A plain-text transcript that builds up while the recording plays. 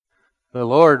The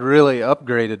Lord really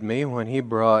upgraded me when He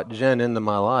brought Jen into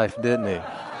my life, didn't He?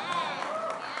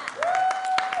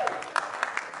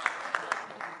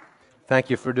 Thank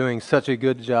you for doing such a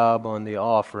good job on the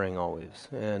offering always,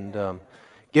 and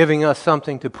giving us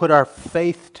something to put our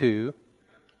faith to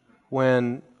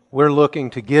when we're looking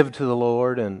to give to the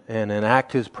Lord and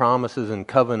enact His promises and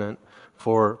covenant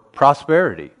for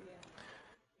prosperity.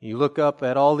 You look up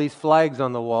at all these flags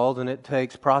on the walls, and it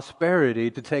takes prosperity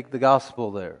to take the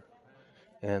gospel there.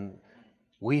 And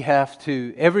we have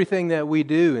to, everything that we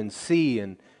do and see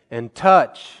and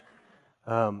touch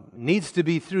needs to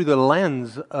be through the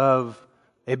lens of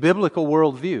a biblical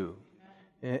worldview.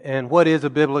 And what is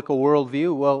a biblical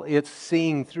worldview? Well, it's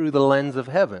seeing through the lens of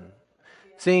heaven,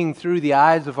 seeing through the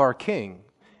eyes of our King.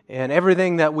 And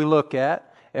everything that we look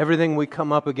at, everything we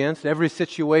come up against, every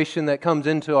situation that comes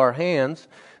into our hands,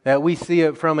 that we see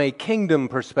it from a kingdom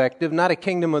perspective, not a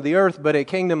kingdom of the earth, but a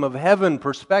kingdom of heaven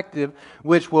perspective,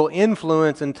 which will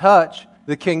influence and touch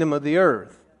the kingdom of the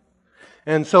earth.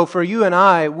 And so for you and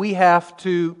I, we have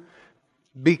to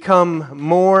become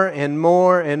more and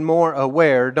more and more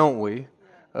aware, don't we,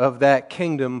 of that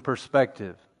kingdom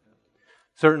perspective.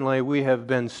 Certainly, we have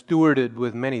been stewarded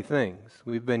with many things.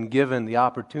 We've been given the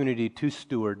opportunity to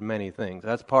steward many things.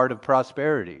 That's part of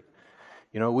prosperity.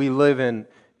 You know, we live in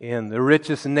the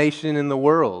richest nation in the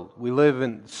world. We live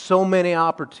in so many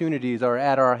opportunities are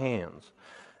at our hands.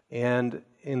 And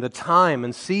in the time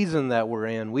and season that we're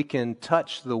in, we can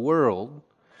touch the world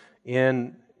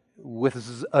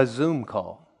with a Zoom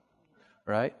call,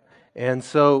 right? And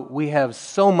so we have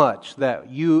so much that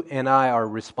you and I are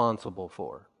responsible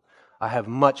for. I have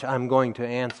much I'm going to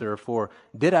answer for.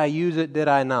 Did I use it? Did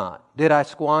I not? Did I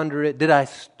squander it? Did I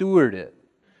steward it?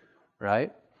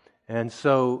 Right? And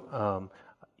so,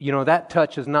 that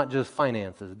touches not just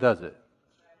finances, does it?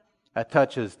 That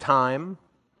touches time.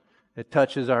 It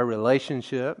touches our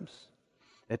relationships.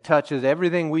 It touches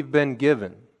everything we've been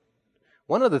given.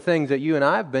 One of the things that you and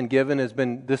I have been given has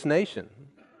been this nation,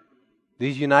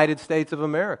 these United States of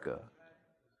America.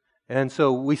 And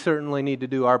so we certainly need to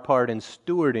do our part in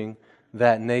stewarding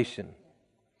that nation.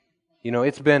 You know,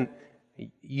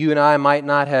 you and I might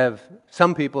not have,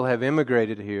 some people have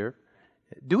immigrated here.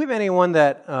 Do we have anyone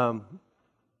that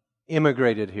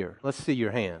immigrated here? Let's see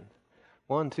your hand.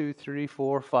 1, 2, 3,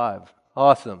 4, 5.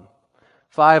 Awesome.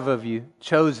 5 of you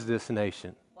chose this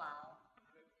nation. Wow.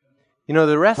 You know,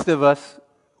 the rest of us,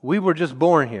 we were just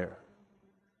born here.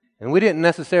 And we didn't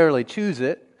necessarily choose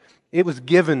it. It was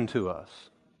given to us.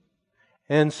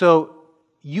 And so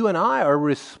you and I are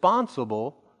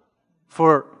responsible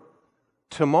for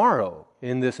tomorrow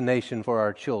in this nation for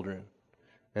our children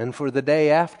and for the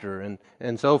day after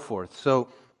and so forth. So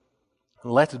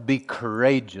let's be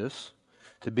courageous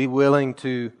to be willing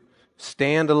to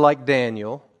stand like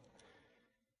Daniel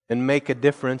and make a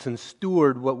difference and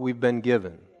steward what we've been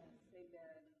given.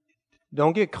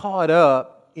 Don't get caught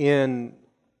up in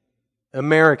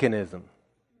Americanism.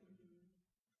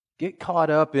 Get caught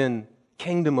up in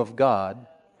kingdom of God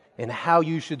and how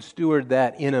you should steward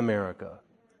that in America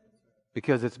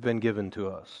because it's been given to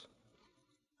us.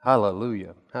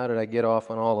 Hallelujah. How did I get off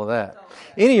on all of that?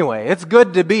 Anyway, it's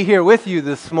good to be here with you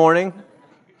this morning.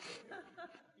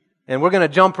 And we're going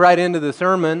to jump right into the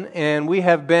sermon, and we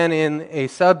have been in a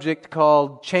subject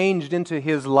called Changed into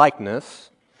His Likeness,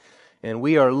 and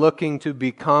we are looking to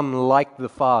become like the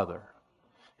Father.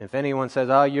 If anyone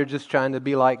says, you're just trying to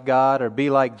be like God or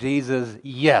be like Jesus,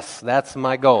 yes, that's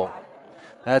my goal.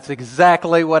 That's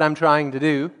exactly what I'm trying to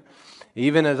do.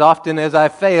 Even as often as I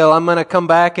fail, I'm going to come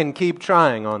back and keep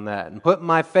trying on that and put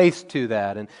my face to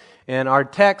that. And our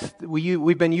text,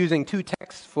 we've been using 2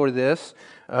 texts for this.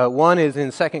 One is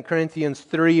in 2 Corinthians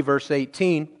 3, verse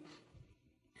 18.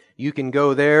 You can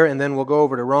go there, and then we'll go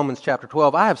over to Romans chapter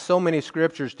 12. I have so many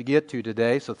scriptures to get to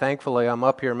today, so thankfully I'm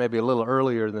up here maybe a little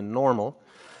earlier than normal.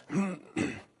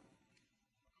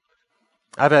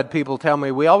 I've had people tell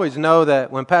me, we always know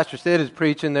that when Pastor Sid is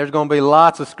preaching, there's going to be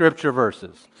lots of scripture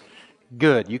verses.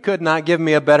 Good. You could not give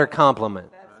me a better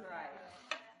compliment. That's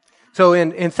right. So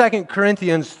in 2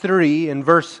 Corinthians 3, in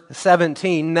verse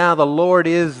 17, now the Lord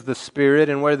is the Spirit,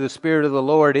 and where the Spirit of the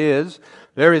Lord is,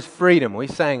 there is freedom. We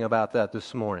sang about that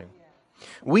this morning.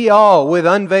 We all, with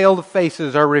unveiled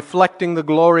faces, are reflecting the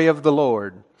glory of the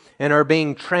Lord and are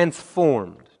being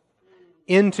transformed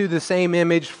into the same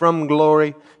image from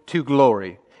glory to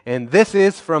glory. And this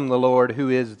is from the Lord who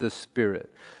is the Spirit.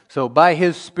 So by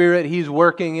His Spirit, He's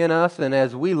working in us, and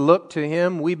as we look to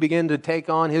Him, we begin to take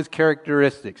on His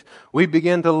characteristics. We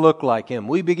begin to look like Him.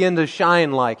 We begin to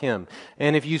shine like Him.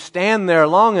 And if you stand there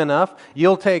long enough,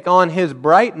 you'll take on His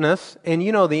brightness, and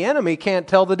the enemy can't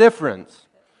tell the difference.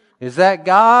 Is that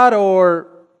God or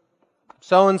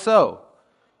so-and-so?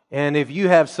 And if you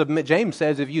have James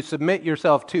says, if you submit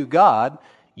yourself to God,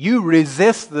 you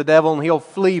resist the devil and he'll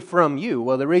flee from you.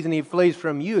 Well, the reason he flees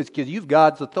from you is because you've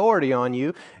God's authority on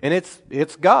you, and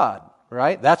it's God,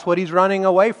 right? That's what he's running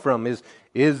away from,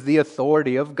 is the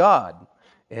authority of God.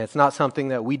 And it's not something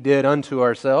that we did unto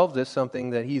ourselves. It's something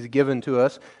that he's given to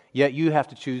us, yet you have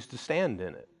to choose to stand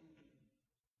in it.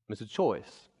 It's a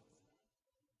choice.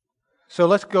 So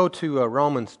let's go to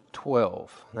Romans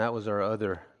 12. That was our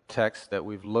other text that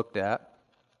we've looked at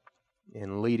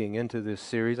in leading into this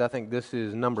series. I think this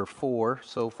is number 4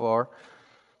 so far.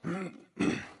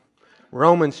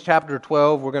 Romans chapter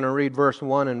 12, we're going to read verse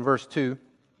 1 and verse 2.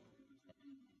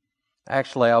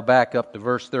 Actually, I'll back up to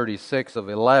verse 36 of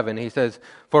 11. He says,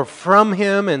 "For from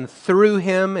him and through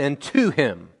him and to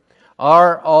him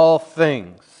are all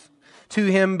things. To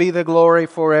him be the glory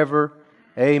forever.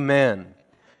 Amen."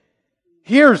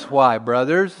 Here's why,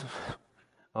 brothers,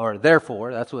 or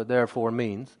therefore, that's what therefore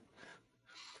means.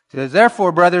 It says,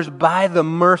 "Therefore, brothers, by the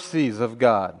mercies of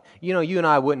God." You know, you and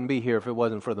I wouldn't be here if it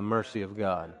wasn't for the mercy of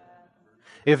God.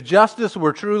 If justice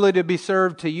were truly to be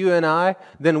served to you and I,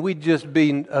 then we'd just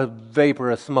be a vapor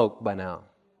of smoke by now.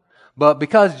 But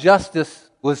because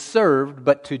justice was served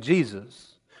but to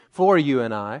Jesus, for you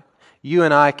and I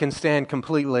can stand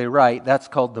completely right. That's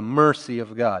called the mercy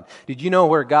of God. Did you know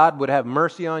where God would have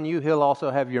mercy on you, He'll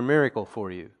also have your miracle for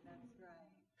you?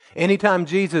 Anytime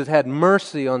Jesus had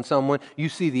mercy on someone, you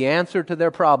see the answer to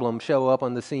their problem show up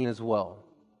on the scene as well.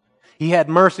 He had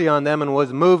mercy on them and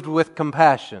was moved with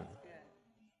compassion.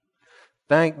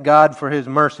 Thank God for His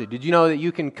mercy. Did you know that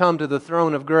you can come to the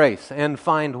throne of grace and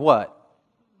find what?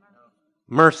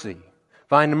 Mercy.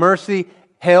 Find mercy,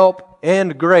 help,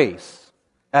 and grace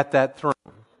at that throne.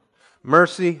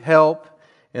 Mercy, help,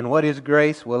 and what is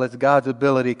grace? Well, it's God's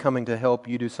ability coming to help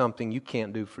you do something you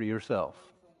can't do for yourself.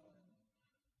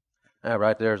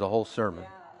 Right there's a whole sermon.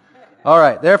 All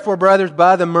right, therefore, brothers,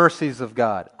 by the mercies of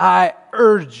God, I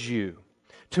urge you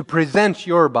to present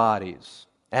your bodies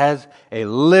as a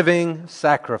living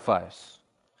sacrifice,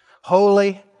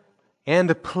 holy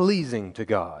and pleasing to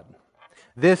God.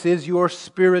 This is your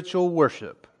spiritual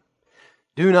worship.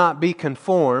 Do not be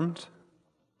conformed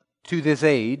to this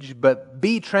age, but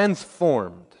be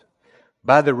transformed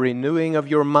by the renewing of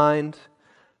your mind,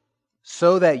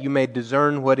 so that you may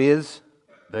discern what is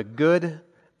the good,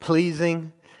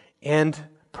 pleasing, and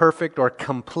perfect or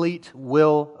complete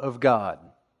will of God.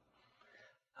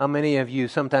 How many of you,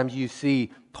 sometimes you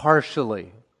see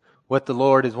partially what the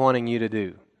Lord is wanting you to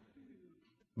do?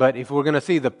 But if we're going to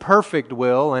see the perfect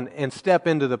will and step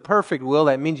into the perfect will,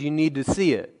 that means you need to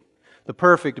see it. The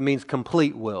perfect means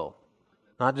complete will,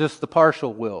 not just the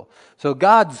partial will. So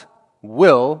God's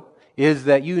will is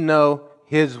that you know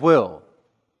His will.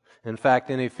 In fact,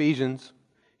 in Ephesians,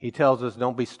 He tells us,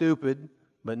 don't be stupid,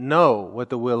 but know what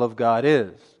the will of God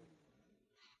is.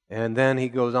 And then He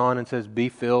goes on and says, be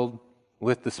filled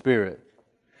with the Spirit.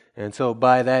 And so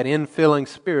by that infilling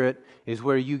Spirit is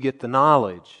where you get the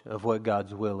knowledge of what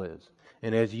God's will is.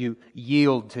 And as you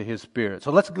yield to His Spirit.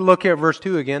 So let's look here at verse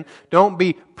 2 again. Don't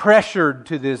be pressured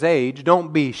to this age.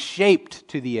 Don't be shaped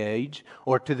to the age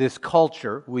or to this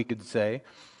culture, we could say.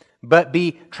 But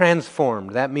be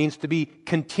transformed. That means to be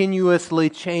continuously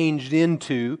changed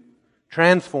into,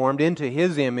 transformed into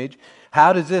His image.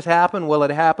 How does this happen? Well,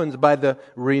 it happens by the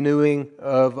renewing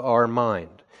of our mind.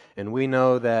 And we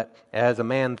know that as a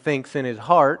man thinks in his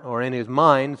heart or in his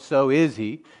mind, so is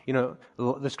he. You know,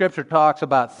 the Scripture talks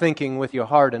about thinking with your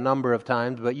heart a number of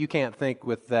times, but you can't think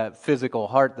with that physical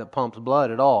heart that pumps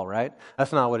blood at all, right?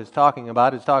 That's not what it's talking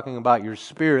about. It's talking about your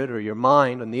spirit or your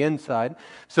mind on the inside.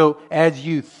 So as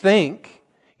you think,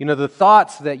 you know, the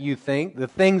thoughts that you think, the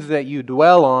things that you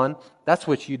dwell on, that's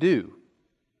what you do.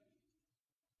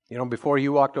 You know, before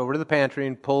you walked over to the pantry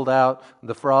and pulled out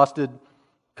the frosted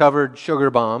covered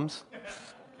sugar bombs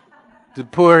to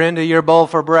pour into your bowl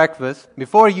for breakfast.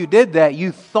 Before you did that,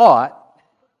 you thought,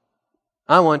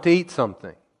 I want to eat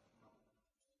something.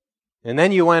 And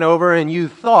then you went over and you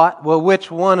thought, well,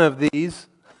 which one of these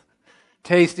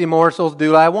tasty morsels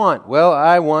do I want? Well,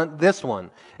 I want this one.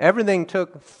 Everything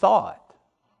took thought.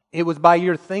 It was by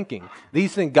your thinking.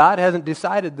 These things, God hasn't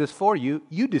decided this for you.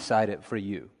 You decide it for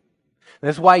you.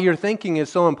 That's why your thinking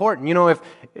is so important. You know, if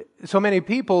so many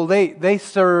people, they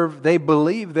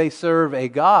believe they serve a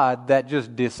God that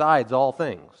just decides all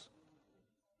things.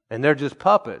 And they're just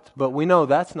puppets. But we know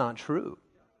that's not true.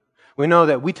 We know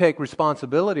that we take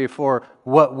responsibility for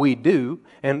what we do,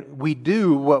 and we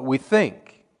do what we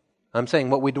think. I'm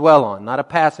saying what we dwell on, not a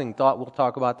passing thought. We'll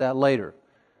talk about that later.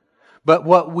 But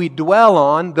what we dwell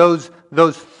on, those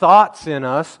thoughts in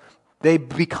us, They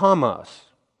become us.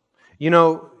 You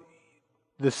know,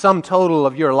 the sum total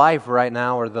of your life right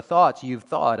now are the thoughts you've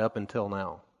thought up until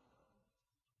now.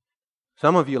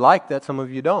 Some of you like that, some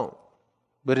of you don't.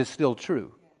 But it's still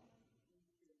true.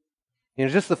 You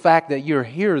know, just the fact that you're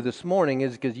here this morning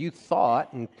is because you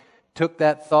thought and took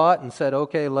that thought and said,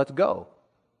 okay, let's go.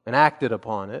 And acted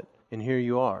upon it. And here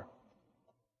you are.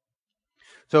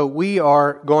 So we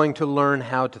are going to learn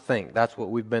how to think. That's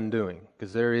what we've been doing.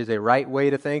 Because there is a right way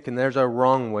to think and there's a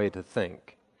wrong way to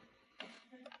think.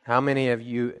 How many of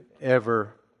you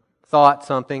ever thought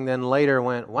something, then later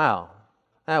went, wow,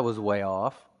 that was way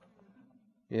off.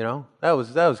 You know, that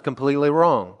was completely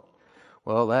wrong.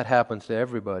 Well, that happens to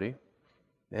everybody.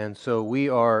 And so we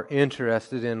are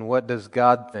interested in what does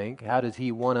God think? How does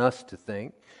He want us to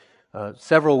think?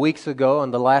 Several weeks ago,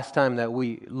 on the last time that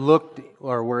we looked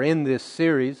or were in this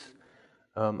series,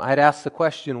 I had asked the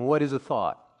question, what is a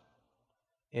thought?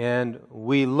 And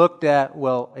we looked at,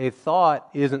 well, a thought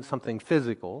isn't something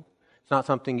physical. It's not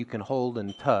something you can hold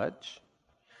and touch.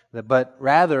 But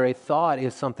rather, a thought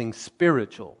is something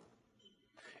spiritual.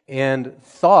 And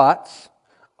thoughts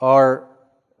are,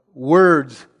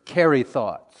 words carry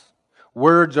thoughts.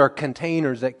 Words are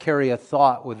containers that carry a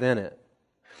thought within it.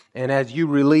 And as you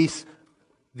release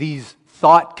these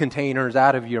thought containers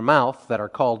out of your mouth that are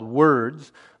called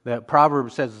words, that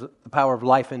Proverbs says the power of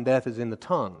life and death is in the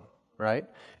tongue, right?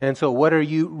 And so what are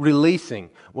you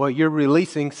releasing? Well, you're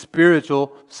releasing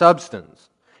spiritual substance.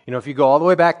 You know, if you go all the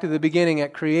way back to the beginning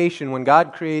at creation, when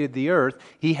God created the earth,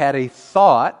 He had a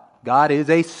thought. God is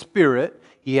a spirit.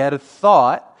 He had a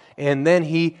thought, and then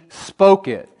He spoke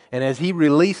it. And as He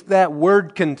released that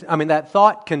that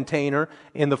thought container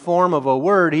in the form of a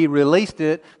word, He released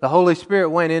it, the Holy Spirit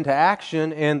went into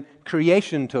action, and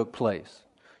creation took place.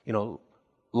 You know,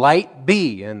 light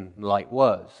be, and light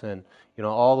was. And, you know,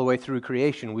 all the way through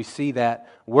creation, we see that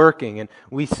working. And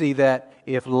we see that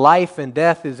if life and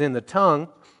death is in the tongue,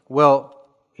 well,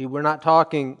 we're not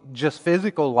talking just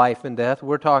physical life and death,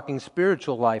 we're talking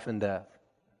spiritual life and death.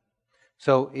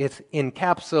 So it's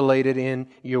encapsulated in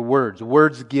your words.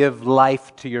 Words give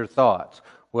life to your thoughts.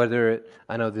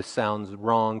 I know this sounds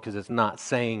wrong because it's not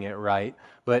saying it right,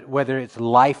 but whether it's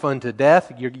life unto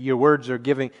death, your words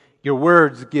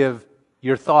give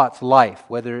your thoughts life,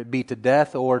 whether it be to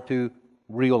death or to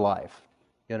real life.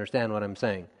 You understand what I'm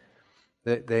saying?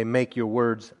 They make your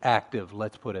words active,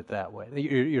 let's put it that way.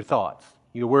 Your thoughts.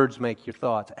 Your words make your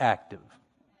thoughts active.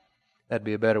 That'd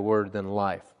be a better word than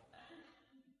life.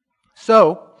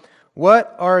 So,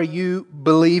 what are you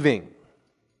believing?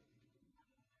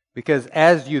 Because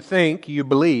as you think, you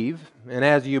believe, and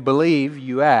as you believe,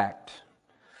 you act.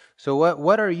 So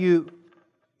what are you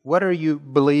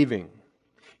believing?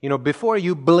 You know, before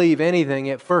you believe anything,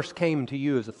 it first came to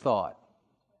you as a thought.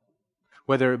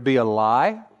 Whether it be a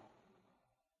lie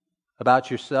about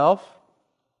yourself.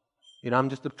 You know, I'm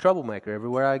just a troublemaker.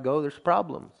 Everywhere I go, there's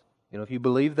problems. You know, if you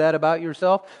believe that about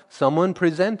yourself, someone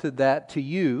presented that to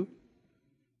you,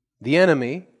 the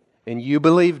enemy, and you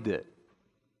believed it.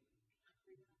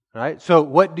 Right? So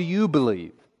what do you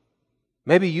believe?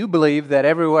 Maybe you believe that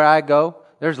everywhere I go,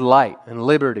 there's light and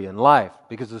liberty and life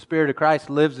because the Spirit of Christ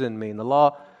lives in me and the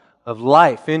law of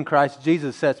life in Christ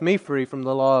Jesus sets me free from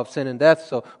the law of sin and death.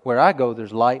 So where I go,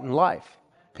 there's light and life,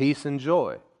 peace and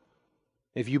joy.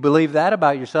 If you believe that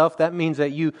about yourself, that means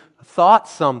that you thought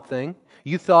something,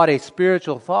 you thought a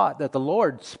spiritual thought that the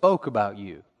Lord spoke about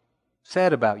you,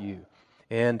 said about you,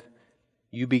 and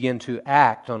you begin to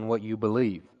act on what you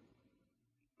believe.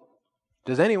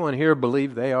 Does anyone here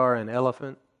believe they are an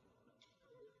elephant?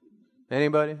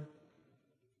 Anybody?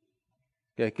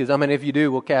 Okay, because if you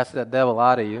do, we'll cast that devil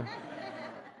out of you.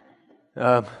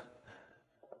 But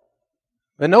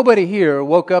nobody here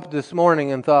woke up this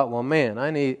morning and thought, well, man,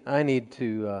 I need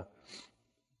to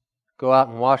go out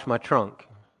and wash my trunk.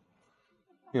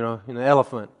 You know, an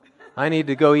elephant. I need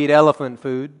to go eat elephant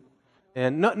food.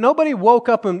 And nobody woke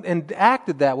up and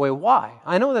acted that way. Why?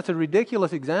 I know that's a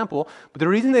ridiculous example, but the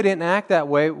reason they didn't act that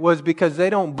way was because they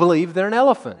don't believe they're an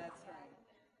elephant.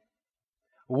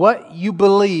 What you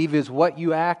believe is what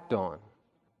you act on.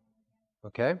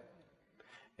 Okay?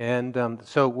 And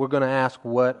so we're going to ask,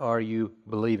 what are you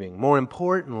believing? More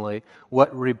importantly,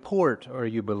 what report are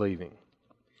you believing?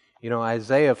 You know,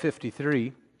 Isaiah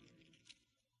 53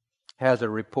 has a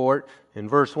report. In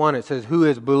verse 1 it says, who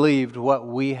has believed what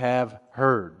we have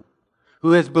heard?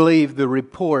 Who has believed the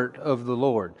report of the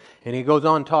Lord? And he goes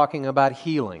on talking about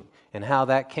healing and how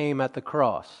that came at the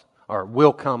cross, or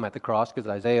will come at the cross, because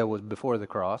Isaiah was before the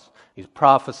cross. He's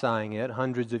prophesying it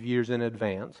hundreds of years in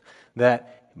advance,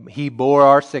 that He bore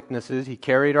our sicknesses, He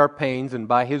carried our pains, and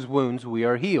by His wounds we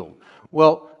are healed.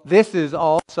 Well, this is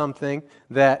all something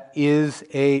that is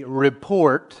a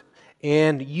report,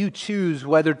 and you choose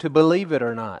whether to believe it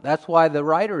or not. That's why the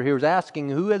writer here is asking,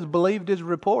 who has believed his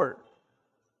report?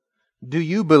 Do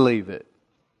you believe it?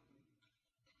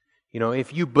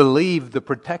 If you believe the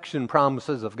protection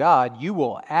promises of God, you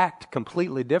will act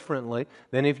completely differently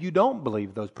than if you don't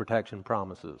believe those protection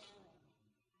promises.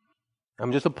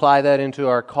 I'm just apply that into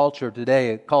our culture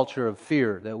today, a culture of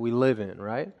fear that we live in,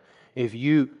 right? If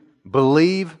you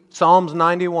believe Psalms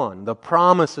 91, the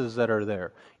promises that are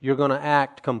there, you're going to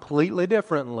act completely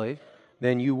differently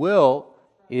than you will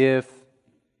if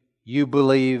you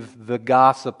believe the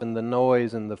gossip and the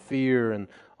noise and the fear and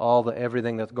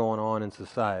everything that's going on in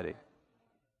society.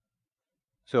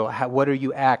 So what are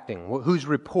you acting? Whose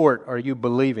report are you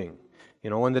believing?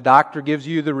 When the doctor gives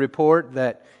you the report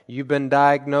that you've been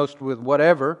diagnosed with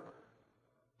whatever,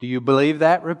 do you believe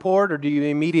that report, or do you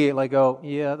immediately go,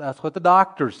 yeah, that's what the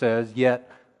doctor says, yet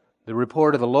the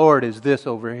report of the Lord is this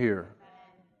over here?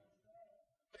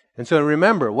 And so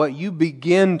remember, what you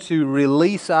begin to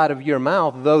release out of your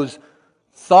mouth, those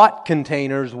thought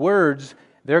containers, words,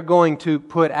 they're going to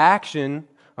put action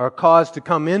or cause to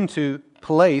come into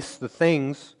place the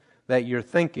things that you're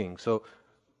thinking. So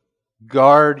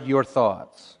guard your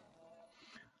thoughts.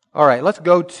 All right, let's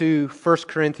go to 1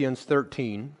 Corinthians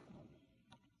 13.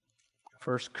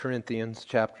 1 Corinthians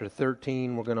chapter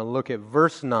 13, we're going to look at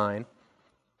verse 9.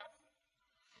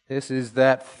 This is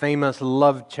that famous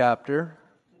love chapter.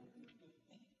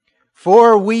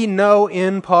 For we know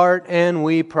in part and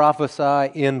we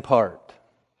prophesy in part.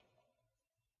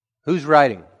 Who's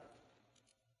writing?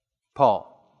 Paul.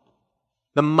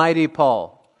 The mighty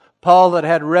Paul. Paul that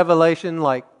had revelation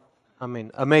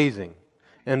amazing.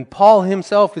 And Paul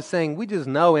himself is saying, we just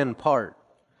know in part.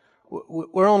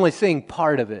 We're only seeing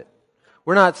part of it.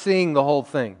 We're not seeing the whole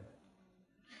thing.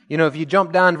 If you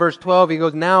jump down to verse 12, he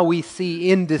goes, now we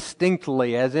see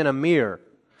indistinctly as in a mirror.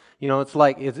 It's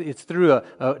like it's through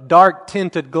a dark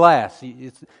tinted glass.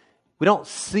 We don't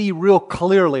see real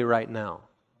clearly right now.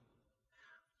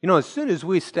 As soon as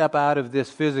we step out of this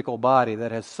physical body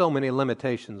that has so many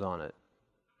limitations on it,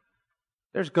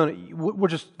 we're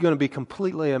just going to be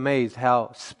completely amazed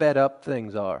how sped up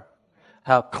things are,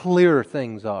 how clear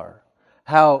things are,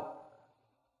 how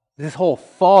this whole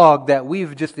fog that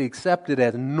we've just accepted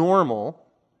as normal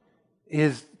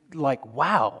is like,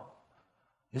 wow,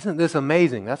 isn't this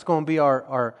amazing? That's going to be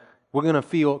we're going to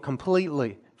feel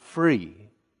completely free,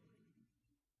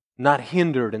 not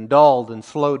hindered and dulled and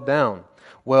slowed down.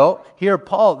 Well, here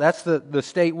Paul, that's the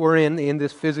state we're in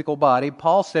this physical body.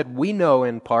 Paul said, we know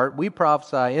in part, we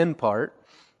prophesy in part.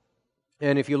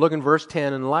 And if you look in verse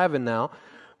 10 and 11 now,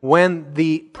 when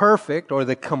the perfect, or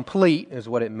the complete is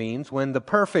what it means, when the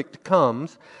perfect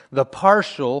comes, the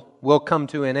partial will come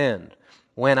to an end.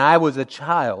 When I was a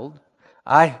child,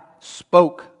 I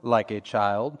spoke like a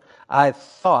child, I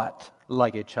thought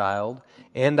like a child,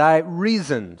 and I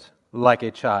reasoned like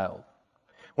a child.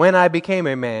 When I became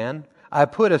a man, I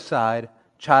put aside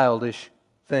childish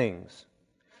things.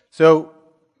 So,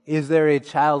 is there a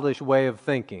childish way of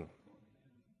thinking?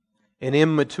 An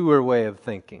immature way of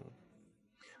thinking?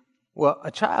 Well,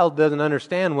 a child doesn't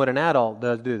understand what an adult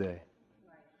does, do they?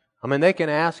 They can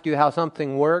ask you how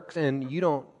something works, and you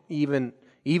don't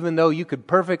even though you could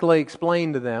perfectly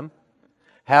explain to them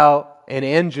how an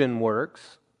engine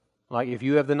works, like if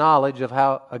you have the knowledge of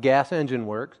how a gas engine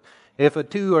works, if a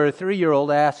 2 or a 3-year-old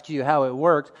asks you how it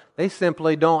works, they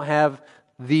simply don't have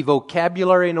the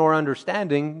vocabulary nor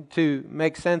understanding to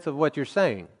make sense of what you're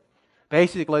saying.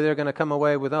 Basically, they're going to come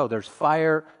away with, there's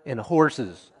fire and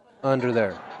horses under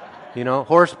there.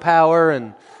 Horsepower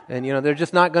and they're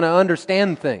just not going to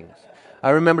understand things. I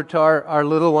remember to our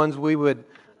little ones, we would,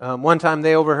 one time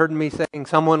they overheard me saying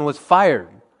someone was fired.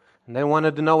 And they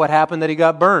wanted to know what happened that he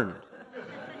got burned.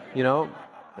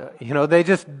 They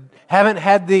just haven't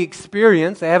had the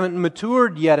experience, they haven't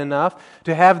matured yet enough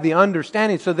to have the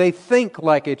understanding, so they think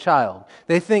like a child.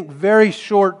 They think very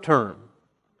short term.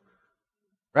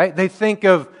 Right? They think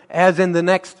of as in the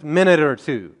next minute or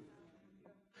two.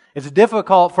 It's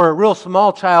difficult for a real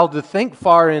small child to think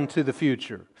far into the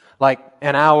future, like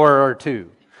an hour or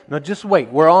two. No, just wait,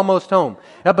 we're almost home.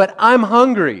 Yeah, but I'm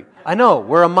hungry. I know,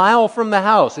 we're a mile from the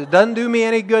house. It doesn't do me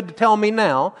any good to tell me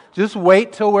now. Just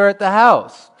wait till we're at the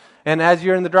house. And as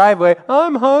you're in the driveway,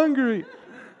 I'm hungry.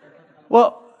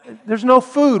 Well, there's no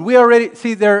food. We already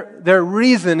see their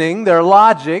reasoning, their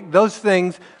logic, those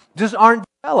things just aren't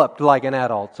developed like an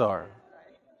adult's are.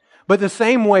 But the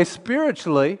same way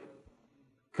spiritually,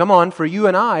 come on, for you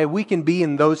and I, we can be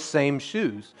in those same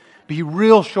shoes. Be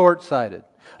real short-sighted.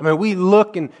 I mean, we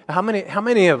look and how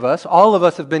many of us, all of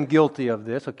us have been guilty of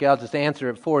this. Okay, I'll just answer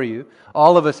it for you.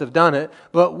 All of us have done it,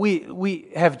 but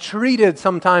we have treated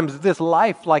sometimes this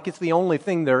life like it's the only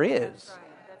thing there is.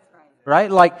 That's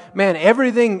right? Like, man,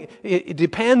 everything, it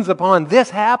depends upon this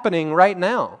happening right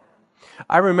now.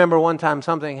 I remember one time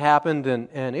something happened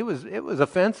and it was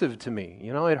offensive to me.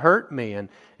 You know, it hurt me and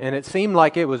it seemed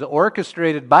like it was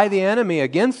orchestrated by the enemy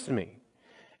against me.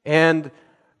 And I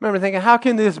remember thinking, how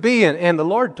can this be? And the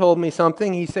Lord told me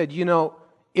something. He said, you know,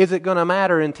 is it going to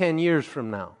matter in 10 years from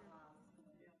now?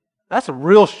 That's a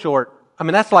real short, I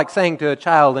mean, that's like saying to a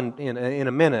child in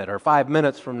a minute or 5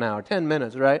 minutes from now or 10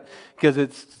 minutes, right? Because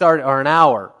it's started, or an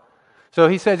hour. So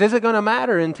he says, is it going to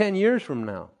matter in 10 years from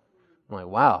now? I'm like,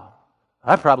 wow.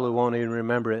 I probably won't even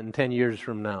remember it in 10 years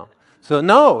from now. So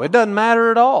no, it doesn't matter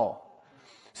at all.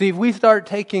 See, if we start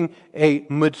taking a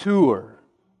mature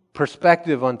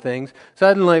perspective on things,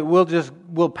 suddenly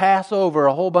we'll pass over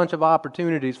a whole bunch of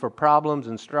opportunities for problems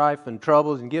and strife and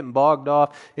troubles and getting bogged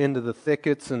off into the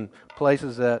thickets and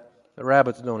places that the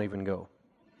rabbits don't even go.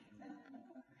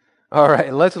 All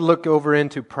right, let's look over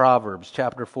into Proverbs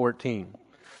chapter 14.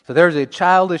 So there's a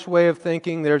childish way of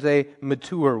thinking, there's a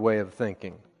mature way of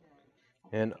thinking.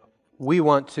 And we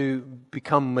want to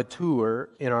become mature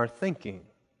in our thinking.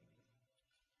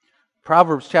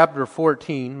 Proverbs chapter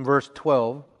 14, verse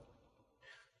 12.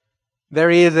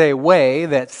 There is a way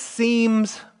that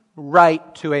seems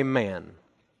right to a man,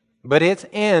 but its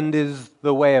end is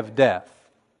the way of death.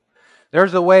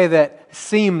 There's a way that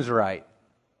seems right.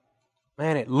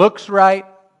 Man, it looks right.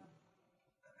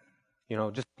 You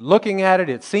know, just looking at it,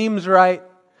 it seems right.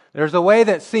 There's a way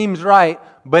that seems right,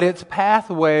 but its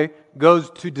pathway goes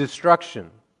to destruction.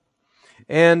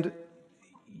 And,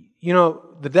 you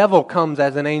know, the devil comes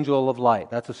as an angel of light.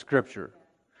 That's a scripture.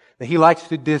 He likes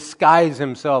to disguise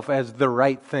himself as the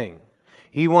right thing.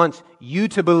 He wants you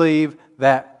to believe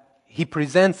that he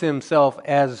presents himself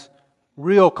as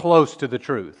real close to the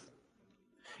truth.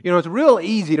 You know, it's real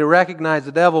easy to recognize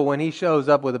the devil when he shows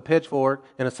up with a pitchfork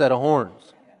and a set of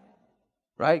horns.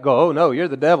 Right? Go, oh no, you're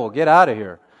the devil. Get out of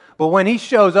here. But when he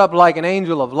shows up like an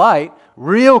angel of light,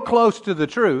 real close to the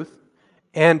truth,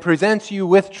 and presents you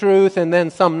with truth and then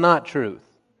some not truth,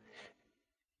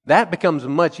 that becomes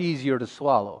much easier to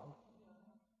swallow.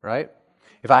 Right?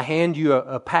 If I hand you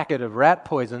a packet of rat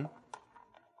poison,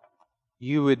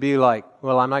 you would be like,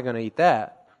 well, I'm not going to eat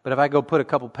that. But if I go put a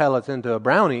couple pellets into a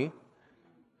brownie,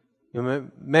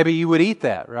 maybe you would eat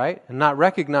that, right? And not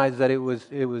recognize that it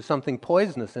was something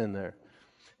poisonous in there.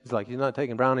 He's like, you're not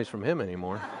taking brownies from him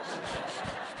anymore.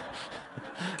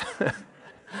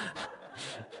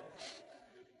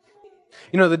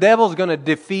 You know, the devil's going to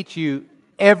defeat you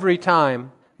every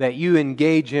time that you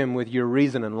engage him with your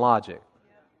reason and logic.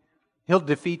 He'll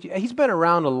defeat you. He's been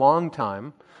around a long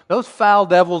time. Those foul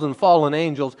devils and fallen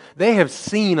angels, they have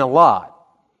seen a lot.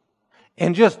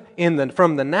 And just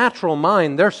from the natural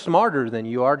mind, they're smarter than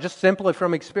you are, just simply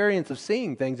from experience of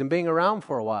seeing things and being around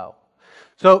for a while.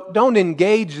 So don't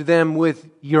engage them with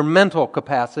your mental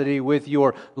capacity, with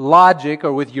your logic,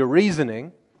 or with your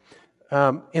reasoning.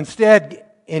 Instead,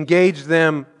 engage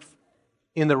them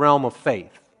in the realm of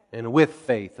faith, and with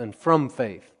faith, and from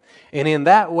faith. And in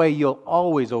that way, you'll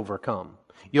always overcome.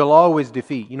 You'll always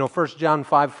defeat. You know, 1 John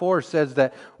 5:4 says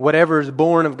that whatever is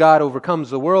born of God overcomes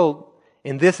the world,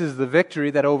 and this is the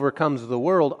victory that overcomes the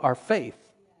world, our faith.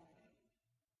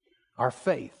 Our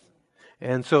faith.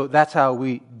 And so that's how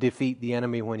we defeat the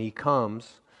enemy when he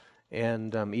comes,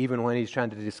 and even when he's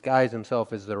trying to disguise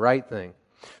himself as the right thing.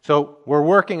 So we're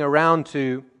working around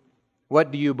to,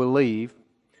 what do you believe?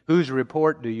 Whose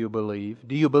report do you believe?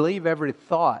 Do you believe every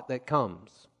thought that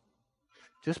comes?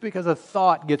 Just because a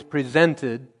thought gets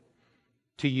presented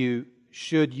to you,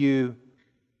 should you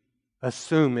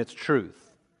assume it's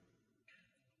truth?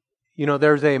 You know,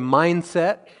 there's a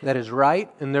mindset that is right,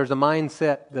 and there's a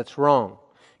mindset that's wrong.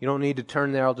 You don't need to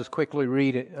turn there. I'll just quickly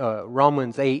read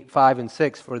Romans 8:5 and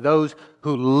 6. For those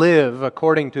who live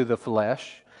according to the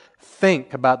flesh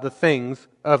think about the things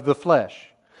of the flesh.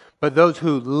 But those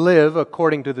who live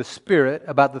according to the Spirit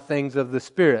about the things of the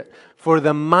Spirit. For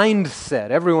the mindset,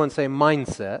 everyone say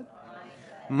mindset.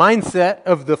 Mindset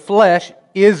of the flesh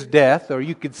is death, or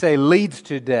you could say leads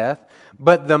to death.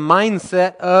 But the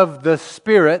mindset of the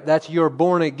Spirit, that's your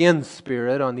born again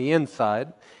spirit on the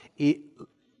inside,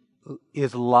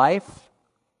 is life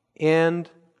and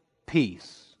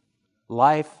peace.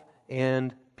 Life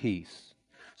and peace.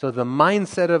 So the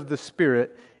mindset of the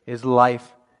Spirit is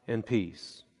life and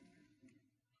peace.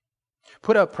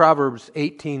 Put up Proverbs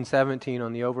 18:17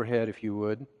 on the overhead, if you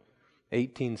would.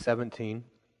 18:17.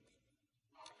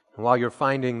 And while you're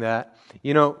finding that,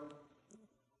 you know,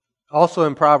 Also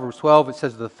in Proverbs 12, it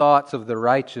says the thoughts of the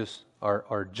righteous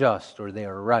are just, or they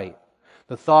are right.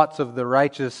 The thoughts of the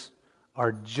righteous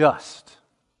are just.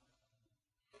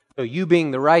 So you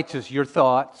being the righteous, your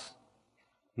thoughts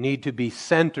need to be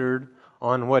centered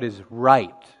on what is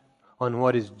right, on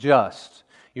what is just.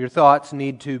 Your thoughts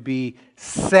need to be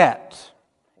set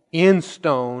in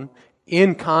stone,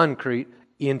 in concrete,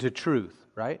 into truth,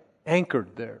 right?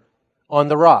 Anchored there on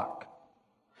the rock.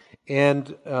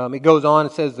 And it goes on,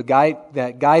 it says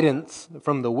that guidance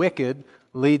from the wicked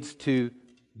leads to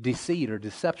deceit or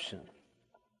deception.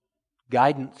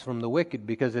 Guidance from the wicked,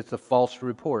 because it's a false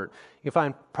report. You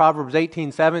find Proverbs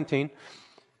 18:17,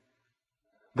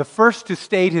 the first to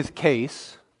state his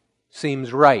case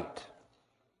seems right,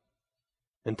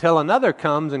 until another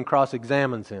comes and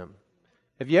cross-examines him.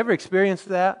 Have you ever experienced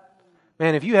that?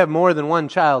 Man, if you have more than one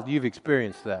child, you've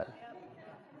experienced that.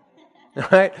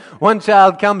 Right? One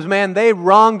child comes, man, they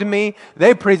wronged me.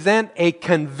 They present a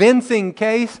convincing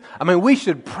case. I mean, we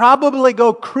should probably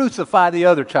go crucify the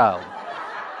other child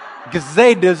because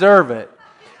they deserve it.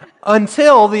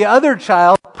 Until the other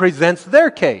child presents their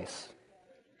case.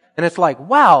 And it's like,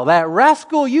 wow, that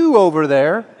rascal you over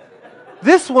there,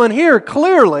 this one here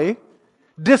clearly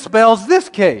dispels this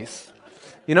case.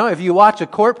 You know, if you watch a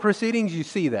court proceedings, you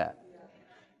see that.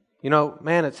 You know,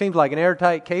 man, it seems like an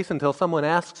airtight case until someone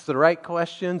asks the right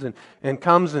questions and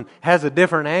comes and has a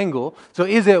different angle. So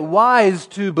is it wise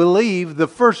to believe the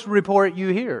first report you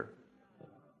hear?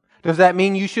 Does that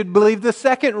mean you should believe the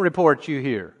second report you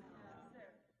hear?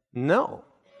 No.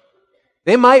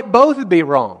 They might both be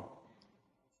wrong.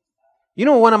 You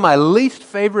know, one of my least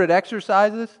favorite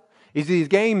exercises is these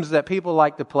games that people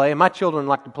like to play, and my children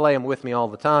like to play them with me all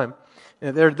the time.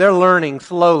 They're learning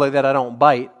slowly that I don't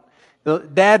bite.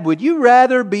 Dad, would you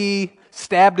rather be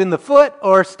stabbed in the foot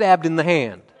or stabbed in the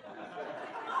hand?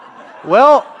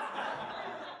 Well,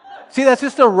 see, that's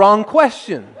just a wrong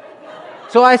question.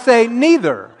 So I say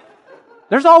neither.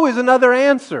 There's always another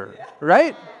answer,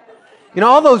 right? You know,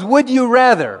 all those would you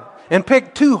rather, and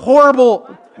pick two horrible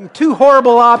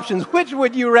options. Which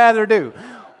would you rather do?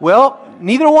 Well,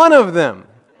 neither one of them.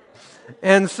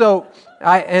 And so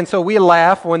we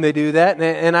laugh when they do that,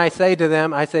 and I say to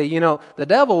them, you know, the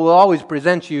devil will always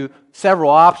present you several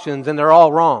options, and they're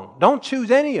all wrong. Don't choose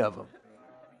any of them.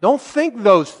 Don't think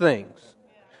those things.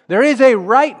 There is a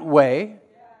right way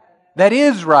that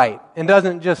is right and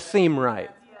doesn't just seem right.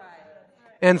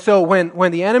 And so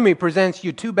when the enemy presents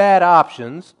you two bad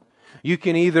options, you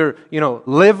can either, you know,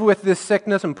 live with this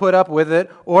sickness and put up with it,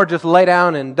 or just lay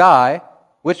down and die.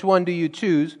 Which one do you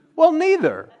choose? Well,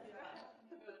 neither.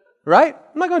 Right?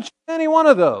 I'm not going to choose any one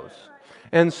of those.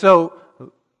 And so,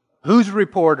 whose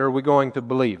report are we going to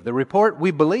believe? The report we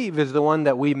believe is the one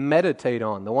that we meditate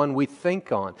on, the one we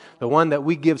think on, the one that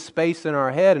we give space in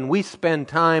our head and we spend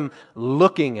time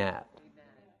looking at.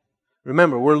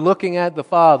 Remember, we're looking at the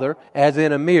Father as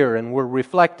in a mirror and we're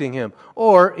reflecting Him.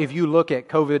 Or if you look at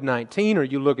COVID-19 or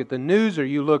you look at the news or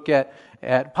you look at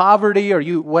poverty or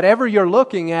whatever you're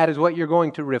looking at is what you're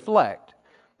going to reflect.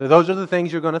 So those are the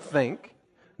things you're going to think.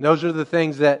 Those are the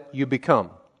things that you become.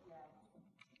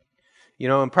 You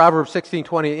know, in Proverbs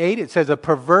 16:28, it says, a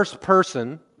perverse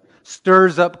person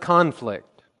stirs up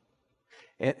conflict,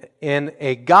 and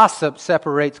a gossip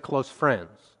separates close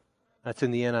friends. That's in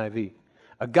the NIV.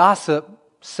 A gossip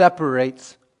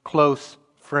separates close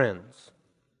friends.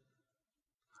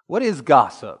 What is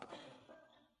gossip?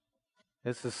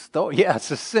 It's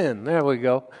it's a sin. There we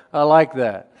go. I like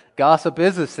that. Gossip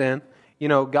is a sin. You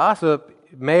know, gossip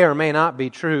may or may not be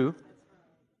true.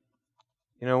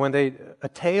 You know, when a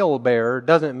talebearer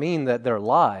doesn't mean that they're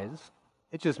lies.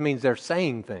 It just means they're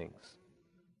saying things.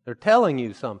 They're telling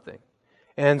you something.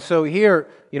 And so here,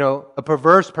 you know, a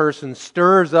perverse person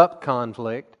stirs up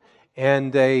conflict,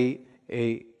 and a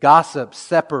gossip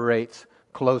separates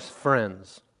close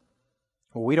friends.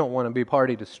 Well, we don't want to be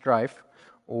party to strife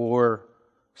or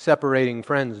separating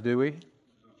friends, do we?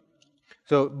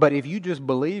 So, but if you just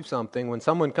believe something, when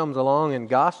someone comes along and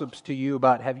gossips to you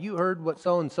about, have you heard what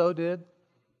so-and-so did?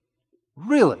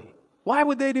 Really? Why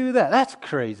would they do that? That's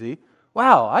crazy.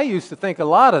 Wow, I used to think a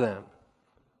lot of them.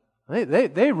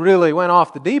 They really went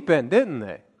off the deep end, didn't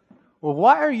they? Well,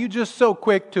 why are you just so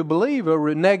quick to believe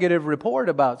a negative report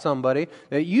about somebody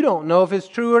that you don't know if it's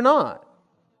true or not?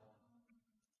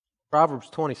 Proverbs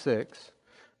 26,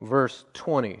 verse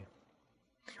 20.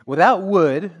 Without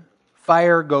wood,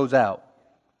 fire goes out.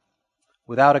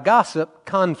 Without a gossip,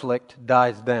 conflict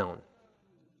dies down.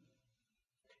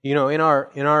 You know, in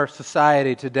our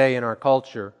society today, in our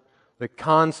culture, the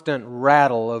constant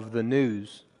rattle of the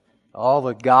news, all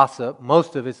the gossip,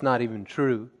 most of it's not even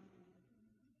true.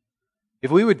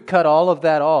 If we would cut all of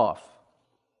that off,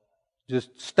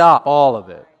 just stop all of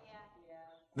it,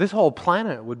 this whole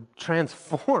planet would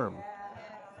transform.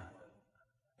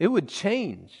 It would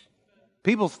change.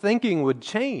 People's thinking would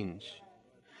change.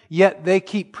 Yet they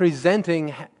keep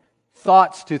presenting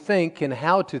thoughts to think and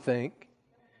how to think,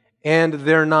 and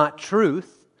they're not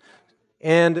truth.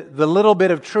 And the little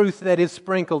bit of truth that is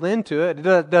sprinkled into it,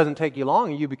 it doesn't take you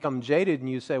long. You become jaded and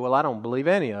you say, well, I don't believe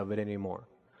any of it anymore.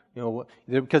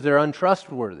 Because they're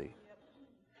untrustworthy.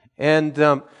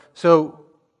 And so,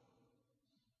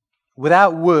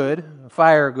 without wood,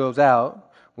 fire goes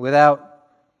out. Without,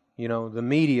 the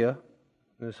media,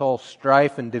 this whole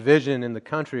strife and division in the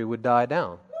country would die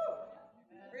down.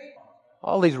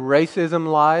 All these racism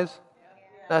lies,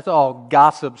 that's all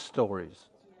gossip stories.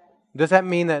 Does that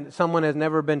mean that someone has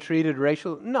never been treated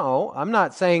racial? No, I'm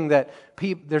not saying that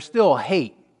there's still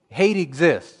hate. Hate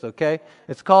exists, okay?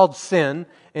 It's called sin,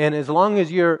 and as long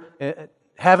as you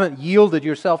haven't yielded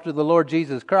yourself to the Lord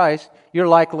Jesus Christ, you're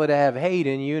likely to have hate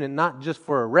in you, and not just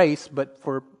for a race, but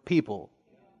for people.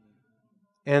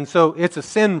 And so it's a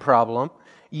sin problem,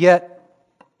 yet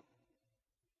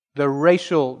the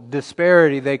racial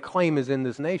disparity they claim is in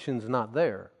this nation is not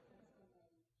there.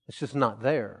 It's just not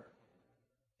there.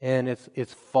 And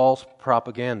it's false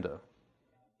propaganda.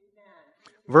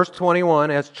 Verse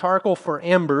 21, as charcoal for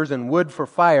embers and wood for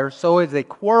fire, so is a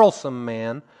quarrelsome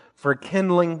man for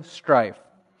kindling strife.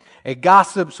 A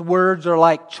gossip's words are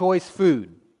like choice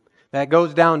food that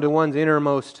goes down to one's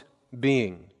innermost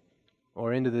being,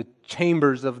 or into the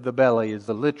chambers of the belly is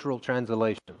the literal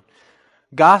translation.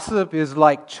 Gossip is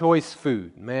like choice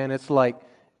food. Man, it's like,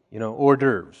 hors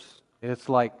d'oeuvres. It's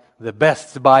like the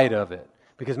best bite of it.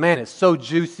 Because, man, it's so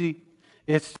juicy.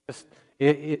 It's just,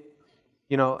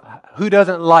 who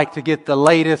doesn't like to get the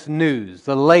latest news,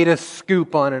 the latest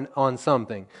scoop on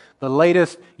something, the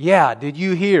latest, did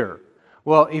you hear?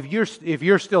 Well, if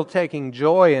you're still taking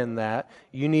joy in that,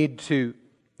 you need to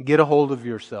get a hold of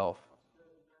yourself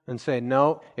and say,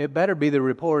 no, it better be the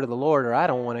report of the Lord, or I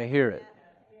don't want to hear it.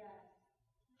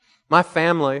 My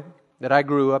family that I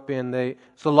grew up in,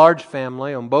 it's a large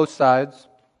family on both sides.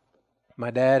 My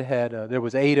dad had, there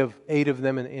was eight of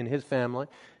them in his family,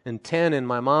 and 10 in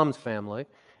my mom's family.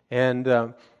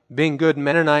 And being good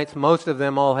Mennonites, most of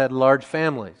them all had large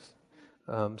families.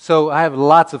 So I have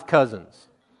lots of cousins.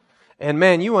 And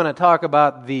man, you want to talk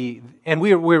about and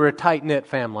we were a tight-knit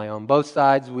family on both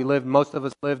sides. Most of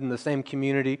us lived in the same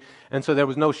community, and so there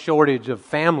was no shortage of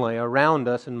family around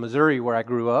us in Missouri where I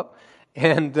grew up.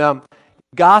 And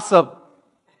gossip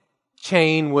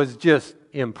chain was just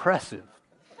impressive.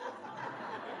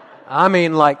 I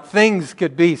mean, like things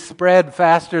could be spread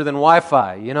faster than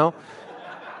Wi-Fi,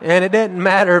 And it didn't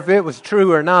matter if it was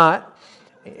true or not.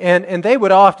 And they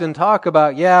would often talk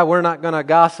about, we're not going to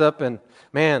gossip. And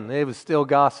man, it was still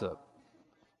gossip.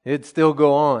 It'd still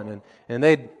go on. And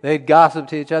they'd gossip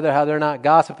to each other how they're not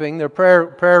gossiping. Their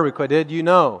prayer request, did you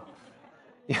know?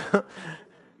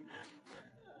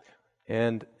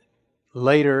 And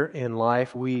later in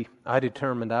life, I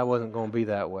determined I wasn't going to be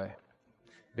that way.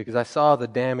 Because I saw the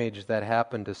damage that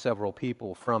happened to several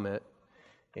people from it,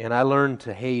 and I learned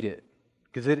to hate it.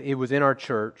 Because it was in our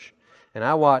church, and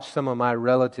I watched some of my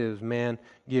relatives, man,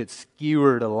 get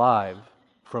skewered alive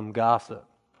from gossip.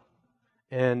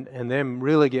 And them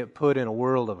really get put in a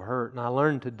world of hurt, and I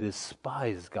learned to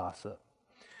despise gossip.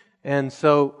 And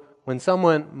so when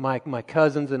someone, my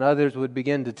cousins and others would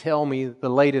begin to tell me the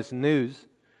latest news,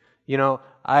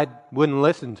 I wouldn't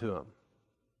listen to them.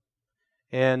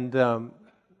 And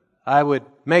I would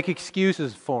make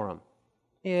excuses for them.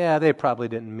 Yeah, they probably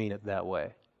didn't mean it that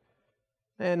way.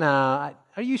 And are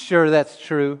you sure that's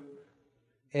true?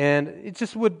 And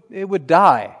it would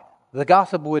die. The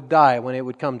gossip would die when it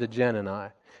would come to Jen and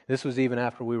I. This was even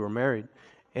after we were married.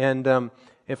 And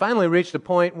it finally reached a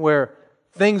point where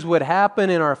things would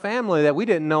happen in our family that we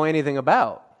didn't know anything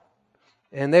about.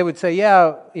 And they would say,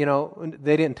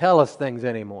 they didn't tell us things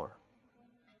anymore.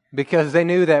 Because they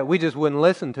knew that we just wouldn't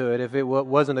listen to it if it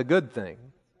wasn't a good thing.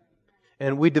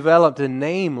 And we developed a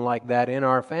name like that in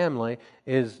our family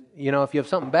is, if you have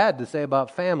something bad to say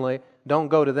about family, don't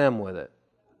go to them with it.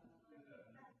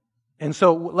 And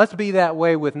so let's be that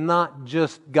way with not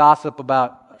just gossip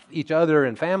about each other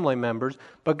and family members,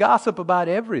 but gossip about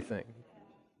everything.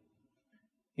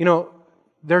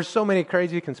 There's so many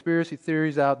crazy conspiracy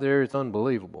theories out there, it's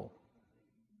unbelievable.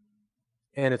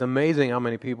 And it's amazing how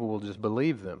many people will just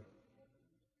believe them.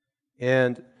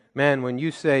 And man, when you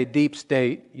say deep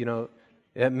state,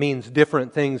 it means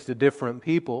different things to different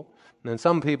people. And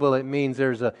some people it means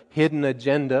there's a hidden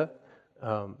agenda.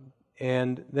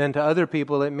 And then to other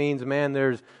people, it means, man,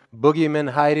 there's boogeymen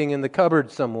hiding in the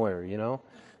cupboard somewhere,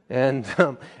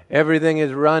 And everything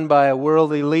is run by a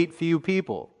world elite few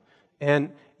people.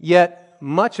 And yet,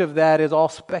 much of that is all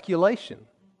speculation.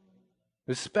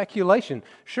 It's speculation.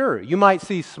 Sure, you might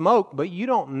see smoke, but you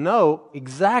don't know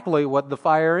exactly what the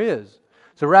fire is.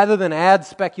 So rather than add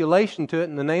speculation to it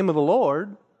in the name of the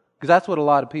Lord, because that's what a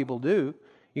lot of people do,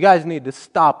 you guys need to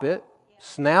stop it,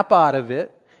 snap out of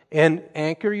it, and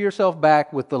anchor yourself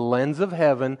back with the lens of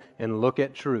heaven and look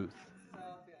at truth.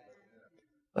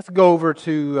 Let's go over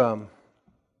to,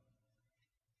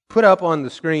 put up on the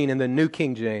screen in the New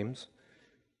King James,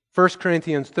 1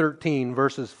 Corinthians 13,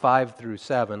 verses 5 through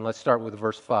 7. Let's start with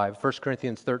verse 5. 1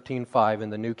 Corinthians 13, 5 in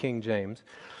the New King James.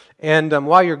 And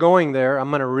while you're going there,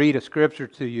 I'm going to read a scripture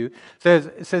to you.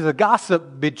 It says, a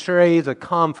gossip betrays a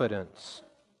confidence.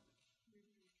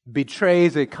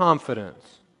 Betrays a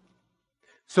confidence.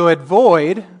 So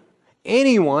avoid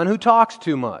anyone who talks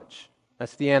too much.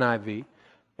 That's the NIV.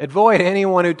 Avoid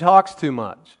anyone who talks too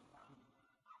much.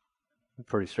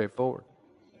 Pretty straightforward.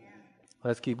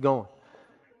 Let's keep going.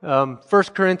 1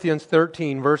 Corinthians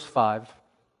 13, verse 5,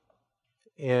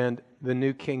 and the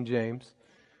New King James.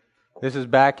 This is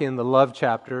back in the love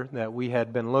chapter that we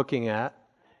had been looking at.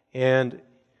 And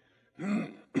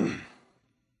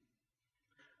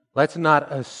let's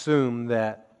not assume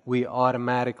that we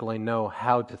automatically know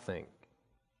how to think,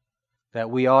 that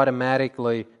we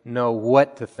automatically know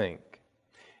what to think.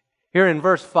 Here in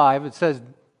verse 5, it says,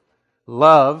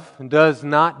 love does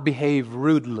not behave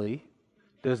rudely,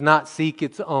 does not seek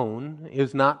its own,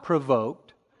 is not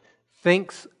provoked,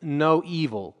 thinks no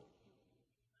evil,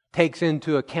 takes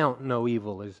into account no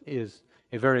evil is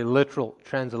a very literal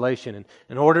translation. And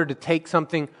in order to take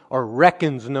something, or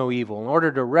reckons no evil, in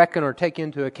order to reckon or take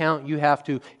into account, you have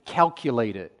to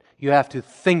calculate it. You have to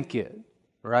think it,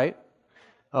 right?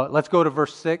 Let's go to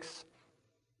verse 6.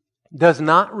 Does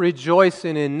not rejoice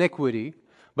in iniquity,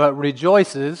 but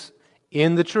rejoices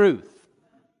in the truth.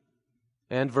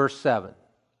 And verse 7.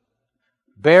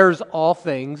 Bears all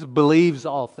things, believes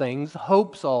all things,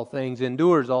 hopes all things,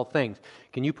 endures all things.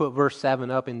 Can you put verse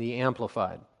 7 up in the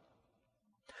Amplified?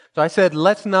 So I said,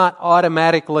 let's not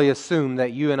automatically assume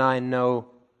that you and I know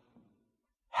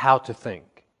how to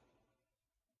think.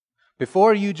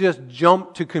 Before you just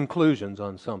jump to conclusions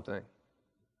on something,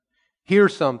 hear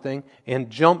something and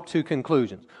jump to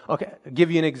conclusions. Okay, I'll give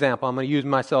you an example. I'm going to use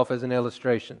myself as an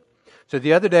illustration. So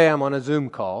the other day I'm on a Zoom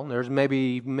call. There's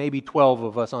maybe 12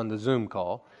 of us on the Zoom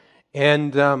call.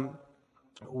 And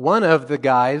one of the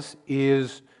guys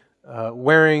is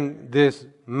wearing this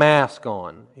mask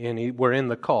on. And we're in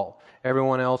the call.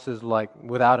 Everyone else is like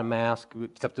without a mask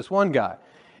except this one guy.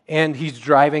 And he's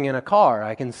driving in a car.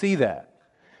 I can see that.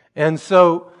 And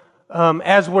so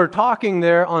as we're talking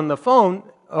there on the phone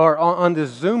or on this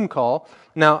Zoom call,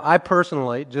 now I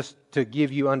personally, just to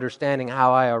give you understanding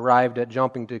how I arrived at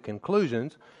jumping to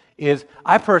conclusions, is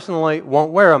I personally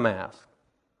won't wear a mask,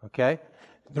 okay?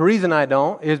 The reason I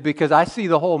don't is because I see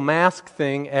the whole mask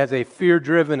thing as a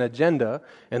fear-driven agenda,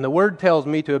 and the Word tells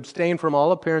me to abstain from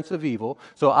all appearance of evil,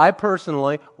 so I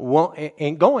personally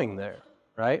ain't going there,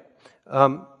 right?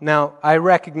 Now, I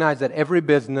recognize that every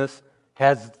business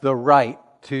has the right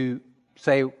to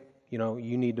say,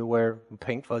 you need to wear a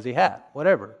pink fuzzy hat,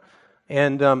 whatever.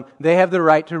 And they have the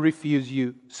right to refuse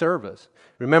you service.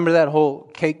 Remember that whole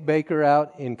cake baker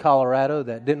out in Colorado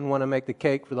that didn't want to make the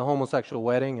cake for the homosexual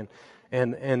wedding,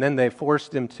 and then they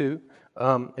forced him to?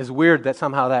 It's weird that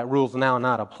somehow that rule's now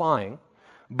not applying.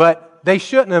 But they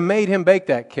shouldn't have made him bake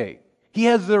that cake. He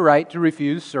has the right to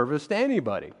refuse service to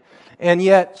anybody. And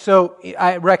yet, so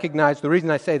I recognize, the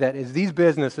reason I say that is these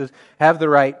businesses have the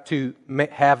right to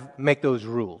make those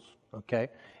rules, okay?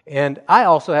 And I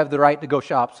also have the right to go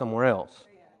shop somewhere else,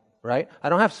 right? I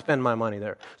don't have to spend my money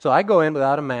there. So I go in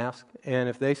without a mask, and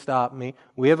if they stop me,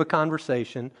 we have a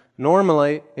conversation.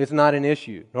 Normally, it's not an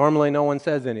issue. Normally, no one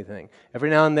says anything.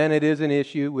 Every now and then, it is an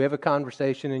issue. We have a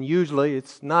conversation, and usually,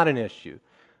 it's not an issue.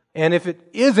 And if it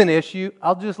is an issue,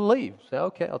 I'll just leave. Say,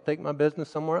 okay, I'll take my business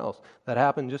somewhere else. That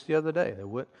happened just the other day.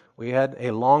 We had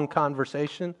a long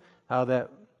conversation,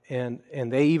 and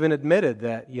they even admitted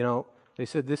that, they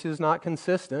said, this is not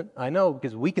consistent. I know,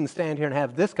 because we can stand here and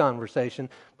have this conversation,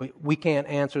 but we can't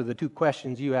answer the two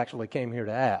questions you actually came here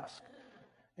to ask.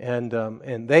 And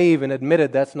they even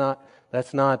admitted that's not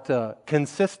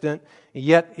consistent.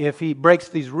 Yet, if he breaks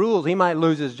these rules, he might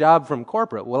lose his job from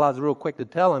corporate. Well, I was real quick to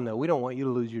tell him that we don't want you to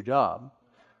lose your job.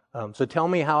 So tell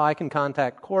me how I can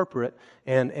contact corporate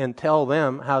and tell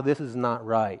them how this is not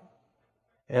right.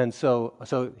 And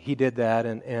so he did that,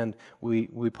 and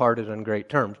we parted on great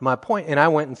terms. My point, and I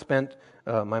went and spent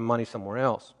my money somewhere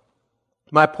else.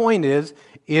 My point is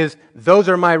those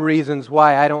are my reasons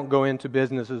why I don't go into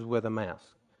businesses with a mask.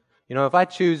 You know,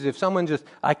 if someone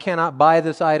I cannot buy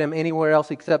this item anywhere else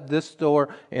except this store,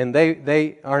 and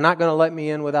they are not going to let me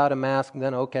in without a mask,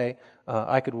 then okay,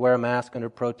 I could wear a mask under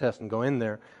protest and go in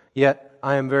there. Yet,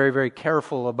 I am very, very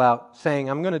careful about saying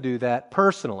I'm going to do that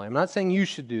personally. I'm not saying you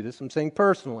should do this. I'm saying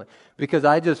personally. Because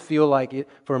I just feel like,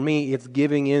 for me, it's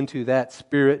giving into that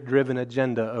spirit-driven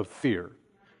agenda of fear.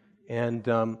 And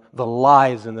the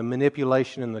lies and the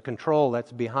manipulation and the control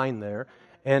that's behind there.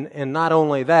 And not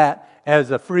only that,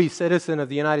 as a free citizen of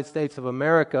the United States of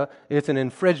America, it's an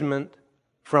infringement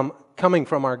coming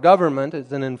from our government.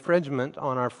 It's an infringement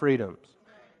on our freedoms.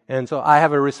 And so I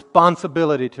have a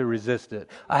responsibility to resist it.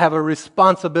 I have a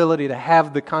responsibility to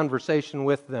have the conversation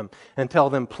with them and tell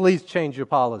them, please change your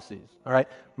policies. All right?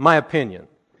 My opinion.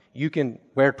 You can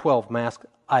wear 12 masks.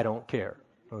 I don't care.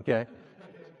 Okay?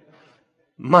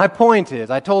 My point is,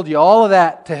 I told you all of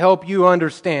that to help you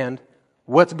understand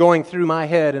what's going through my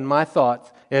head and my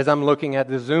thoughts as I'm looking at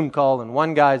this Zoom call and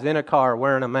one guy's in a car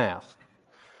wearing a mask.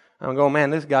 I'm going, man,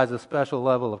 this guy's a special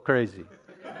level of crazy.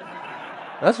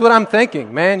 That's what I'm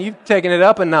thinking, man. You've taken it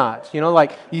up a notch. You know,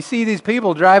 like you see these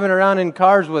people driving around in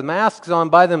cars with masks on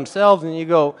by themselves and you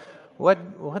go, what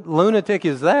lunatic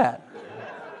is that?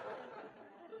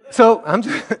 So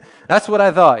that's what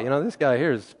I thought. You know, this guy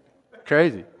here is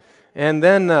crazy. And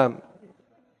then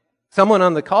someone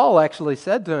on the call actually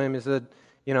said to him, he said,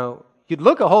 you know, you'd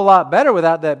look a whole lot better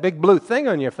without that big blue thing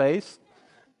on your face.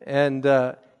 And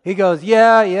he goes,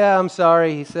 yeah, I'm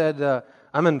sorry. He said,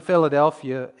 I'm in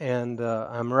Philadelphia and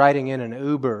I'm riding in an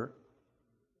Uber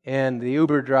and the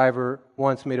Uber driver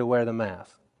wants me to wear the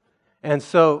mask. And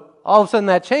so all of a sudden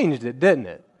that changed it, didn't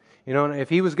it? You know, if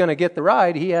he was going to get the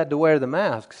ride, he had to wear the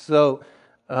mask. So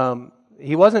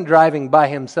he wasn't driving by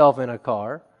himself in a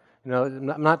car. You know,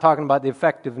 I'm not talking about the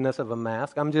effectiveness of a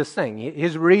mask. I'm just saying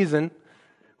his reason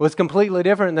was completely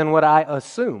different than what I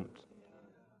assumed,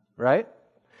 right?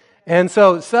 And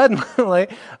so suddenly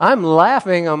I'm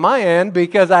laughing on my end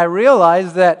because I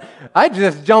realized that I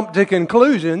just jumped to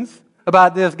conclusions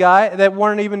about this guy that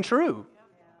weren't even true.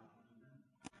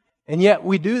 And yet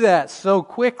we do that so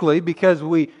quickly because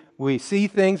we see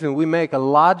things and we make a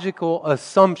logical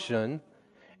assumption.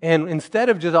 And instead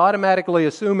of just automatically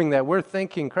assuming that we're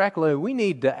thinking correctly, we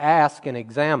need to ask and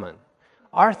examine.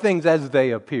 Are things as they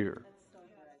appear?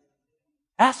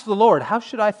 Ask the Lord, how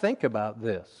should I think about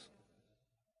this?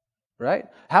 Right?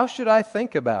 How should I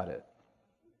think about it?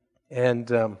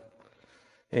 And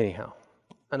anyhow,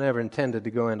 I never intended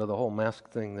to go into the whole mask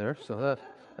thing there, so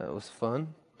that was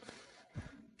fun.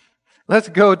 Let's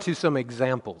go to some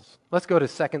examples. Let's go to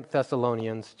 2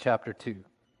 Thessalonians chapter 2.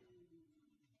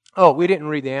 Oh, we didn't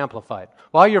read the Amplified.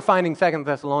 While you're finding 2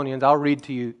 Thessalonians, I'll read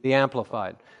to you the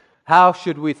Amplified. How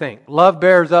should we think? Love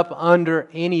bears up under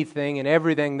anything and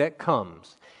everything that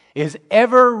comes, is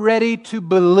ever ready to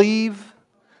believe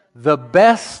the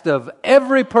best of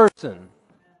every person.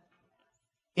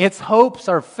 Its hopes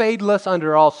are fadeless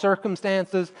under all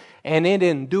circumstances, and it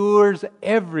endures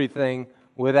everything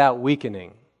without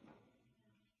weakening.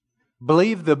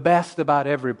 Believe the best about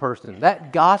every person.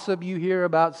 That gossip you hear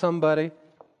about somebody,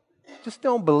 just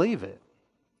don't believe it.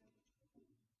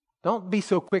 Don't be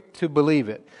so quick to believe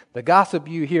it. The gossip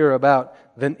you hear about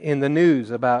in the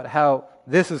news about how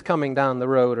this is coming down the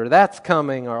road or that's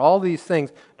coming or all these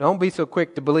things, don't be so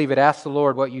quick to believe it. Ask the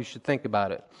Lord what you should think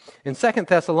about it. In 2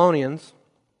 Thessalonians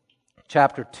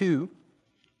chapter 2,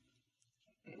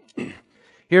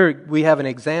 here we have an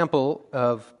example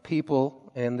of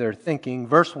people and their thinking.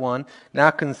 Verse 1,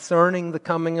 now concerning the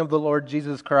coming of the Lord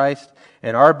Jesus Christ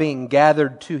and our being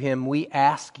gathered to Him, we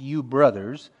ask you,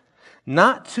 brothers,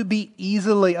 not to be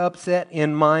easily upset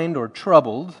in mind or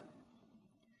troubled.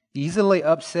 Easily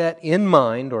upset in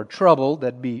mind or troubled,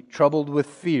 that'd be troubled with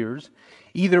fears,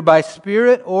 either by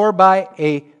spirit or by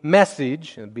a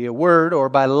message, it'd be a word, or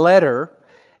by letter,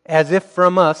 as if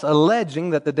from us, alleging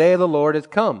that the day of the Lord has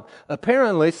come.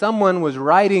 Apparently, someone was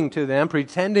writing to them,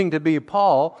 pretending to be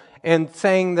Paul, and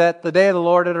saying that the day of the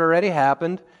Lord had already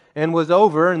happened and was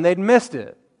over, and they'd missed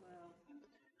it.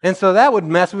 And so that would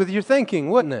mess with your thinking,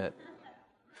 wouldn't it?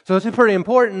 So it's pretty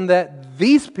important that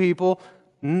these people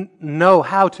know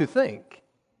how to think.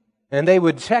 And they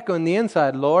would check on the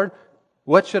inside, Lord,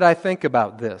 what should I think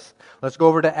about this? Let's go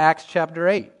over to Acts chapter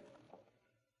 8.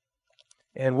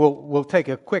 And we'll take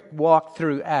a quick walk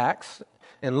through Acts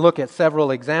and look at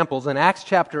several examples. In Acts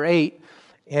chapter 8,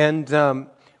 and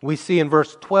we see in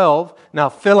verse 12, now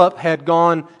Philip had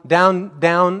gone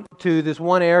down to this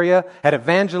one area, had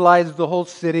evangelized the whole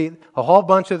city, a whole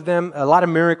bunch of them, a lot of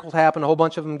miracles happened, a whole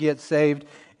bunch of them get saved.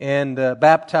 and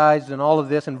baptized and all of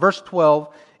this. And verse 12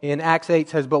 in Acts 8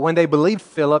 says, "But when they believed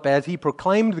Philip as he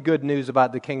proclaimed the good news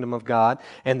about the kingdom of God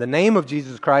and the name of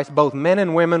Jesus Christ, both men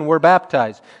and women were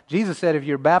baptized." Jesus said if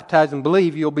you're baptized and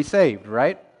believe, you'll be saved,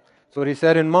 right? That's what he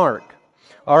said in Mark.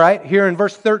 All right, here in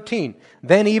verse 13,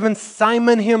 "Then even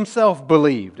Simon himself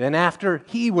believed, and after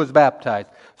he was baptized."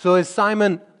 So is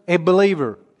Simon a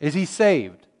believer? Is he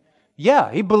saved?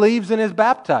 Yeah, he believes and is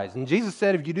baptized. And Jesus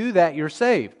said if you do that, you're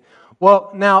saved.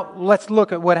 Well, now let's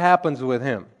look at what happens with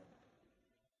him.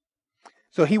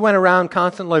 So he went around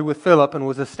constantly with Philip and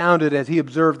was astounded as he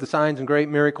observed the signs and great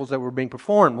miracles that were being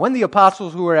performed. When the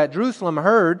apostles who were at Jerusalem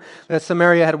heard that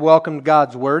Samaria had welcomed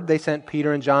God's word, they sent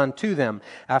Peter and John to them.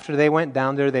 After they went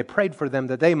down there, they prayed for them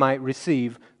that they might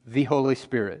receive the Holy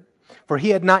Spirit. For he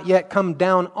had not yet come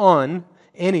down on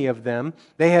any of them.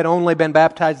 They had only been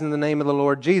baptized in the name of the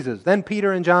Lord Jesus. Then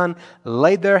Peter and John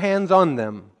laid their hands on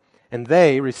them, and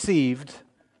they received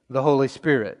the Holy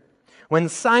Spirit. When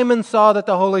Simon saw that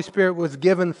the Holy Spirit was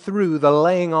given through the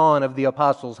laying on of the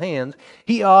apostles' hands,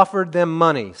 he offered them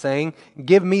money, saying,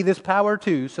 "Give me this power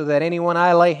too, so that anyone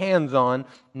I lay hands on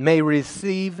may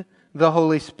receive the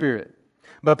Holy Spirit."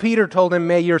 But Peter told him,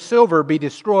 "May your silver be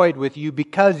destroyed with you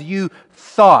because you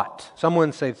thought,"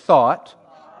 someone say thought,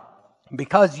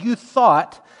 "because you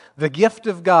thought the gift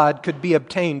of God could be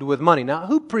obtained with money." Now,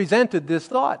 who presented this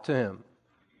thought to him?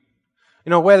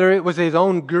 Whether it was his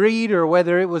own greed or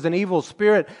whether it was an evil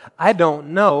spirit, I don't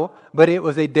know, but it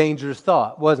was a dangerous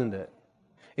thought, wasn't it?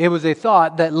 It was a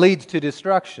thought that leads to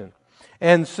destruction.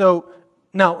 And so,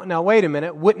 now wait a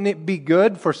minute, wouldn't it be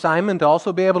good for Simon to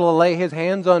also be able to lay his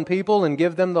hands on people and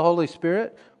give them the Holy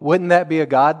Spirit? Wouldn't that be a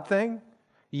God thing?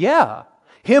 Yeah.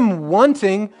 Him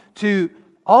wanting to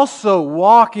also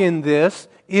walk in this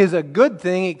is a good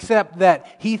thing, except that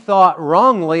he thought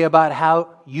wrongly about how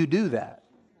you do that.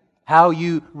 How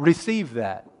you receive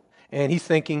that. And he's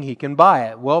thinking he can buy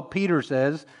it. Well, Peter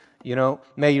says,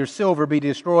 "May your silver be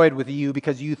destroyed with you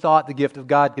because you thought the gift of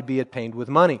God could be obtained with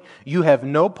money. You have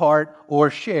no part or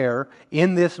share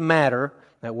in this matter."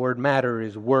 That word matter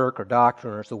is work or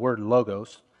doctrine, or it's the word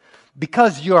logos.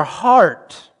 "Because your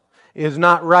heart is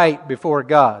not right before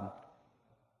God."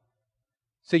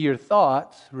 So your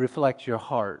thoughts reflect your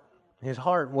heart. His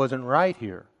heart wasn't right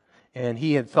here. And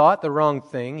he had thought the wrong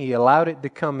thing. He allowed it to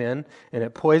come in, and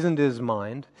it poisoned his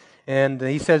mind. And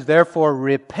he says, "Therefore,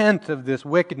 repent of this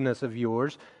wickedness of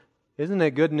yours." Isn't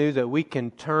it good news that we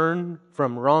can turn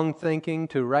from wrong thinking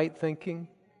to right thinking?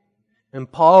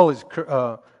 And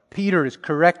Peter is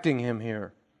correcting him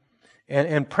here.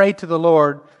 And pray to the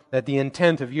Lord that the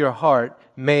intent of your heart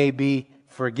may be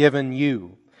forgiven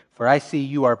you. For I see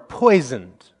you are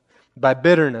poisoned by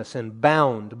bitterness and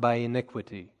bound by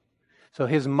iniquity. So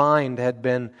his mind had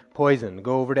been poisoned.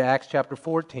 Go over to Acts chapter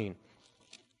 14.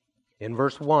 In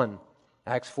verse 1,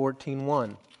 Acts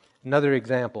 14:1. Another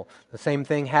example. The same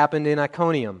thing happened in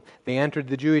Iconium. They entered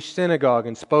the Jewish synagogue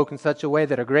and spoke in such a way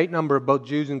that a great number of both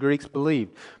Jews and Greeks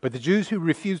believed. But the Jews who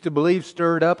refused to believe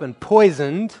stirred up and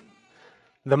poisoned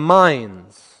the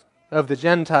minds of the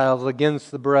Gentiles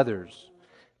against the brothers.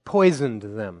 Poisoned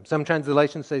them. Some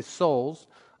translations say souls.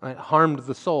 It harmed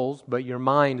the souls, but your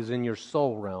mind is in your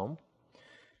soul realm.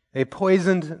 They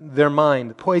poisoned their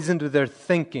mind, poisoned their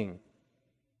thinking.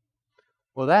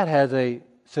 Well, that has a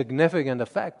significant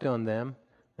effect on them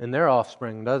and their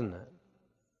offspring, doesn't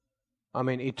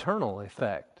it? Eternal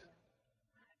effect.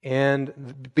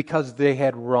 And because they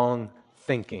had wrong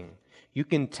thinking. You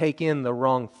can take in the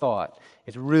wrong thought.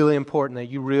 It's really important that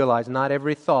you realize not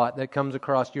every thought that comes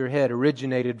across your head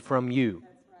originated from you.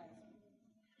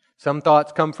 Some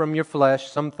thoughts come from your flesh.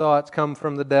 Some thoughts come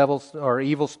from the devil or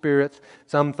evil spirits.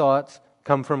 Some thoughts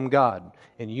come from God.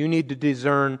 And you need to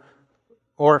discern,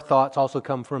 or thoughts also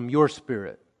come from your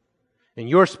spirit. And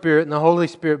your spirit and the Holy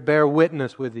Spirit bear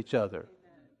witness with each other.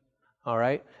 All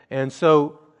right? And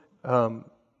so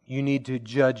you need to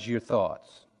judge your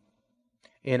thoughts.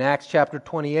 In Acts chapter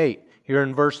 28, here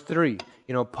in verse 3,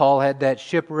 Paul had that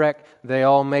shipwreck. They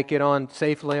all make it on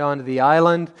safely onto the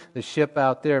island. The ship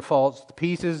out there falls to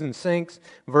pieces and sinks.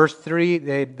 Verse 3,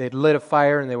 they'd lit a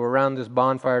fire and they were around this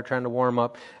bonfire trying to warm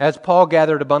up. As Paul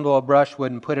gathered a bundle of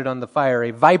brushwood and put it on the fire,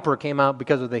 a viper came out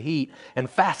because of the heat and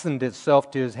fastened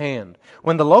itself to his hand.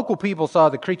 When the local people saw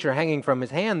the creature hanging from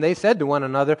his hand, they said to one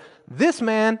another, "This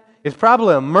man is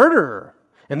probably a murderer.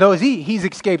 And though he's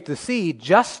escaped the sea,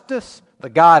 justice," the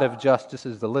God of justice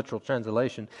is the literal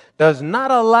translation, "does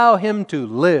not allow him to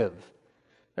live."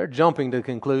 They're jumping to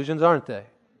conclusions, aren't they?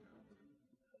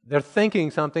 They're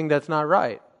thinking something that's not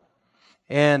right.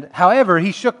 And however,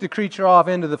 he shook the creature off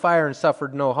into the fire and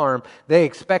suffered no harm. They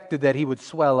expected that he would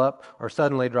swell up or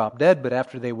suddenly drop dead, but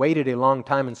after they waited a long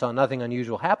time and saw nothing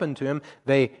unusual happen to him,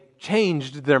 they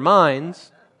changed their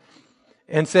minds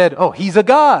and said, oh, he's a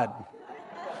god.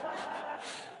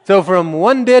 So from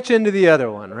one ditch into the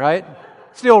other one, right?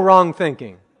 Still wrong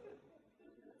thinking.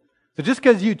 So just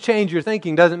because you change your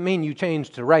thinking doesn't mean you change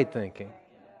to right thinking.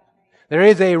 There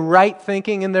is a right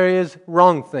thinking and there is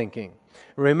wrong thinking.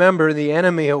 Remember, the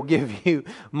enemy will give you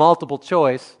multiple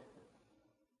choice,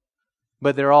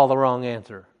 but they're all the wrong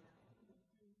answer.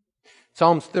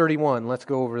 Psalms 31, let's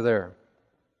go over there.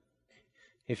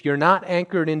 If you're not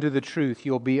anchored into the truth,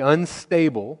 you'll be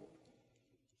unstable,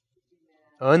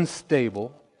 and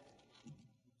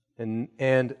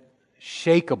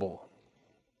shakeable.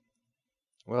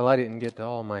 Well, I didn't get to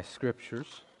all my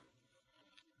scriptures.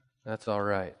 That's all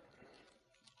right.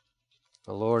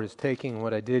 The Lord is taking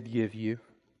what I did give you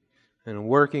and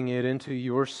working it into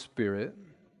your spirit.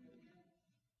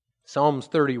 Psalms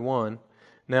 31.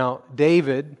 Now,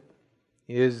 David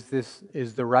is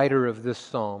the writer of this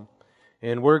psalm,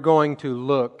 and we're going to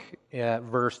look at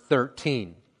verse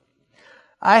 13.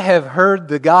 I have heard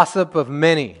the gossip of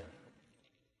many.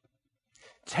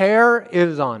 Terror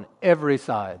is on every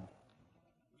side.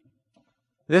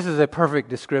 This is a perfect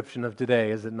description of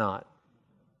today, is it not?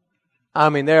 I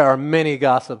mean, there are many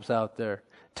gossips out there.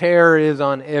 Terror is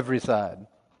on every side.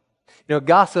 You know,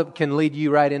 gossip can lead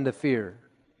you right into fear.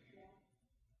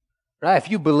 Right?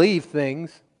 If you believe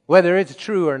things, whether it's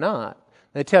true or not,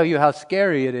 they tell you how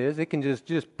scary it is. It can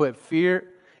just put fear.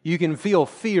 You can feel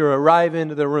fear arrive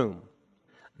into the room.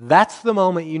 That's the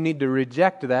moment you need to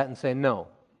reject that and say, no.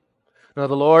 No,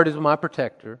 the Lord is my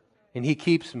protector, and He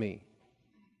keeps me.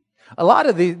 A lot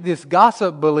of this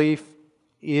gossip belief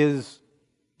is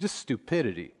just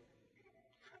stupidity.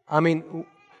 I mean,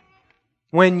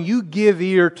 when you give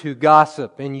ear to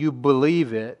gossip and you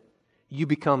believe it, you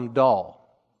become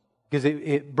dull. Because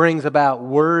it brings about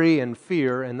worry and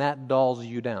fear, and that dulls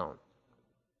you down.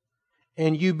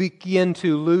 And you begin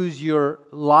to lose your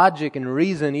logic and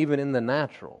reason even in the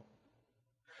natural.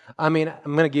 I mean,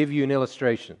 I'm going to give you an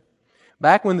illustration.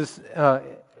 Back when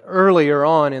earlier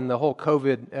on in the whole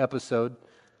COVID episode,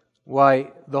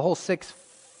 why the whole 6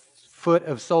 foot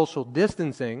of social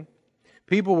distancing,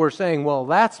 people were saying, well,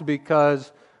 that's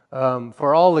because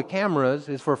for all the cameras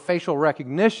is for facial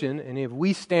recognition, and if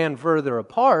we stand further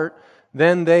apart,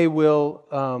 then they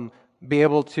will be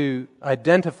able to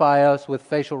identify us with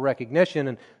facial recognition,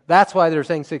 and that's why they're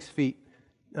saying 6 feet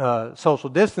social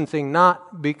distancing,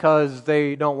 not because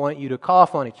they don't want you to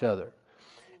cough on each other.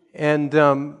 And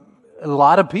a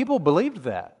lot of people believed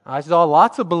that. I saw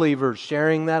lots of believers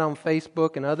sharing that on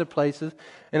Facebook and other places,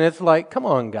 and it's like, come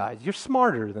on, guys, you're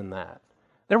smarter than that.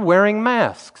 They're wearing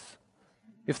masks.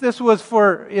 If this was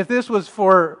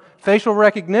for facial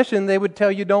recognition, they would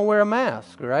tell you don't wear a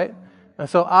mask, right? And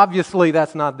so obviously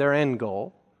that's not their end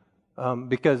goal,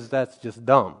 because that's just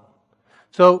dumb.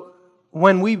 So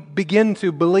when we begin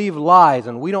to believe lies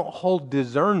and we don't hold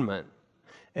discernment,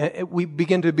 we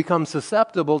begin to become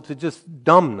susceptible to just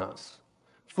dumbness,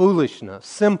 foolishness,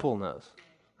 simpleness,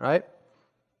 right?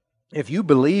 If you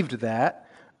believed that,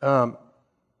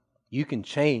 you can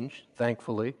change,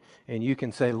 thankfully, and you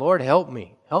can say, Lord, help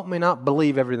me. Help me not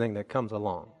believe everything that comes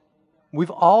along.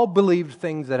 We've all believed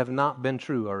things that have not been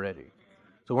true already.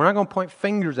 So we're not going to point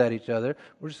fingers at each other.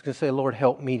 We're just going to say, Lord,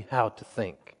 help me how to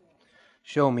think.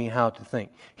 Show me how to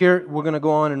think. Here, we're going to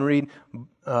go on and read.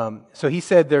 So he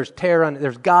said there's terror,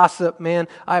 there's gossip, man.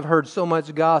 I've heard so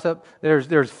much gossip.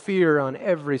 There's fear on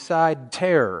every side,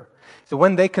 terror. So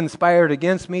when they conspired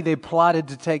against me, they plotted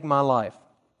to take my life.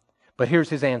 But here's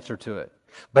his answer to it.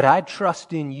 But I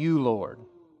trust in you, Lord.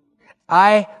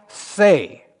 I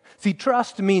say. See,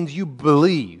 trust means you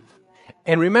believe.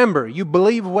 And remember, you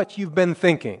believe what you've been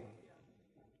thinking.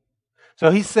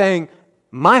 So he's saying,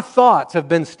 my thoughts have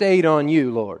been stayed on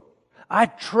you, Lord. I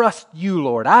trust you,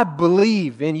 Lord. I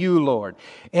believe in you, Lord.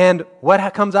 And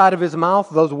what comes out of his mouth?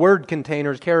 Those word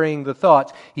containers carrying the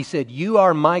thoughts. He said, you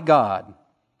are my God.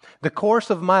 The course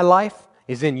of my life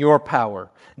is in your power.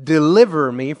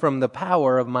 Deliver me from the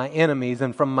power of my enemies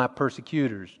and from my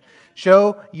persecutors.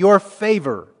 Show your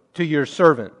favor to your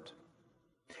servant.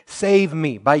 Save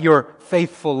me by your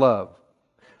faithful love.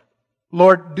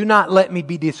 Lord, do not let me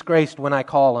be disgraced when I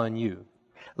call on you.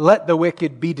 Let the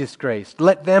wicked be disgraced.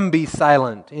 Let them be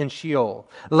silent in Sheol.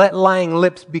 Let lying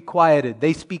lips be quieted.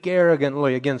 They speak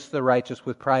arrogantly against the righteous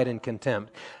with pride and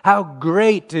contempt. How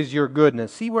great is your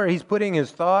goodness. See where he's putting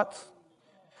his thoughts?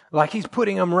 Like he's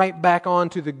putting them right back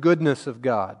onto the goodness of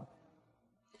God.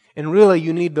 And really,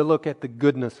 you need to look at the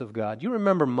goodness of God. You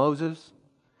remember Moses?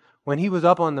 When he was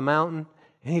up on the mountain,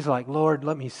 and he's like, Lord,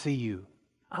 let me see you.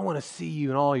 I want to see you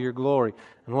in all your glory.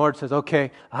 And the Lord says,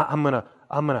 okay, I'm going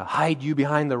to hide you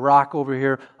behind the rock over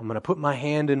here. I'm going to put my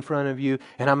hand in front of you,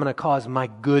 and I'm going to cause my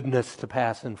goodness to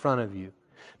pass in front of you.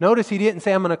 Notice he didn't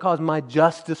say, I'm going to cause my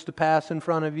justice to pass in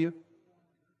front of you,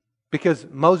 because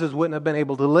Moses wouldn't have been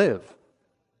able to live.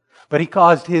 But he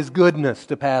caused his goodness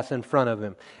to pass in front of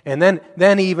him. And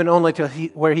then even only to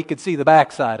where he could see the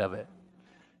backside of it.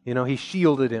 He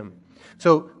shielded him.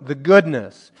 So the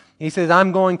goodness. He says,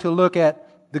 I'm going to look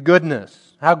at the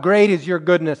goodness. How great is your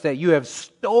goodness that you have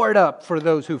stored up for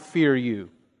those who fear you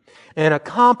and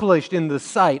accomplished in the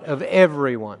sight of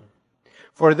everyone.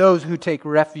 For those who take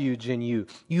refuge in you,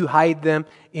 you hide them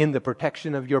in the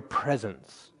protection of your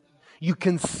presence. You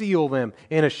conceal them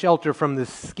in a shelter from the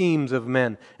schemes of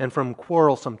men and from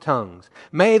quarrelsome tongues.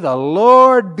 May the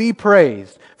Lord be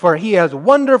praised, for He has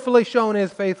wonderfully shown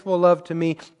His faithful love to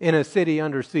me in a city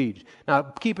under siege. Now,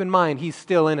 keep in mind, he's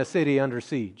still in a city under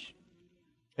siege.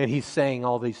 And he's saying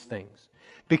all these things.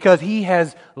 Because he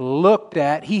has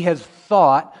he has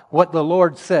thought what the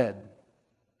Lord said.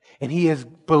 And he has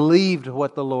believed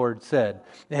what the Lord said.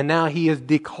 And now he is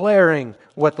declaring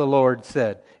what the Lord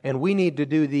said. And we need to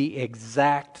do the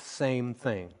exact same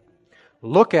thing.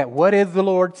 Look at what did the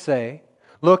Lord say.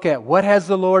 Look at what has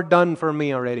the Lord done for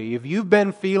me already. If you've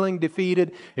been feeling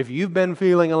defeated, if you've been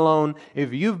feeling alone,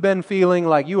 if you've been feeling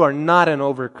like you are not an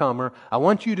overcomer, I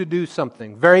want you to do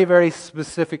something very, very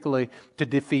specifically to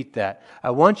defeat that. I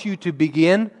want you to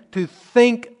begin to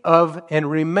think of and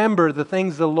remember the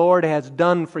things the Lord has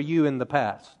done for you in the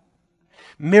past.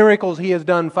 Miracles He has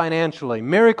done financially.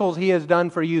 Miracles He has done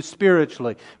for you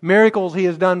spiritually. Miracles He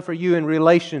has done for you in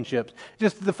relationships.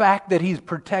 Just the fact that He's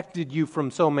protected you from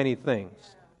so many things.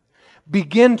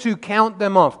 Begin to count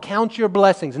them off. Count your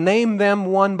blessings. Name them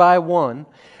one by one.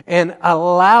 And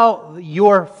allow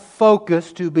your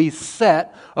focus to be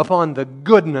set upon the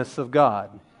goodness of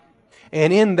God.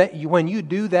 And in that, when you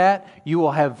do that, you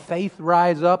will have faith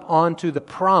rise up onto the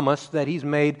promise that He's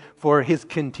made for His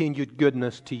continued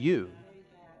goodness to you.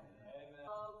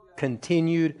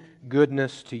 Continued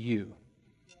goodness to you.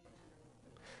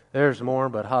 There's more,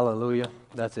 but hallelujah,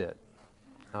 that's it.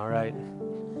 All right.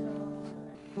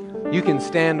 You can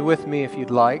stand with me if you'd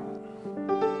like.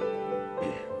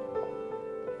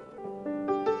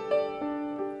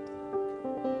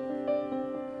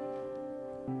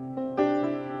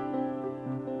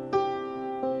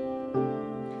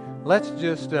 Let's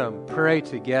just pray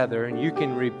together, and you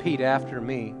can repeat after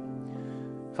me.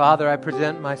 Father, I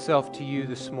present myself to you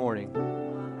this morning.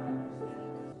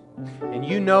 And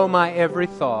you know my every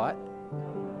thought.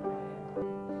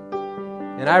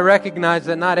 And I recognize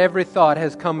that not every thought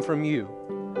has come from you.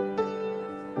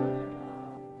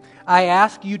 I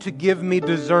ask you to give me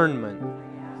discernment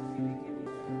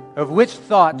of which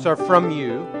thoughts are from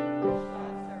you.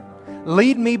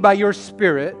 Lead me by your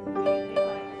Spirit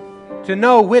to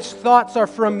know which thoughts are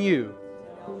from you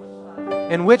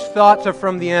and which thoughts are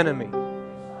from the enemy.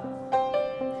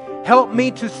 Help me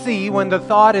to see when the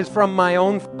thought is from my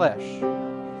own flesh.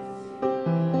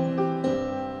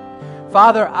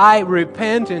 Father, I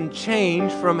repent and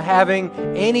change from having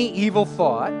any evil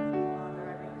thought,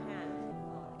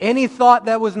 any thought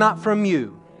that was not from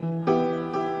you.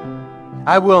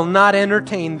 I will not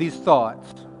entertain these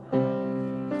thoughts,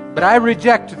 but I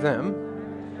reject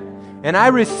them, and I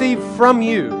receive from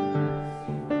you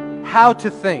how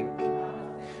to think.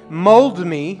 Mold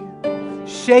me,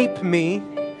 shape me,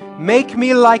 make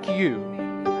me like you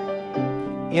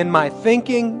in my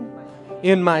thinking,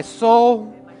 in my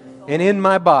soul, and in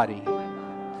my body.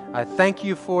 I thank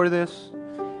you for this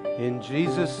in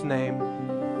Jesus' name,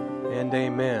 and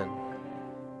amen.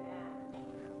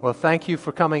 Well, thank you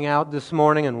for coming out this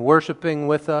morning and worshiping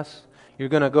with us. You're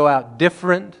going to go out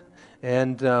different,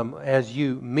 and as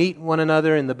you meet one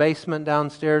another in the basement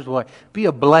downstairs, well, be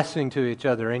a blessing to each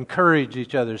other, encourage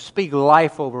each other, speak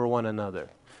life over one another.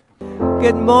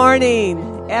 Good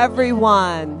morning,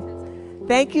 everyone.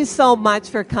 Thank you so much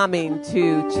for coming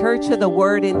to Church of the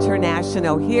Word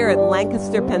International here in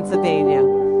Lancaster, Pennsylvania.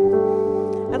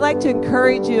 I'd like to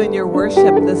encourage you in your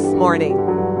worship this morning.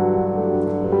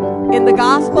 In the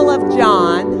Gospel of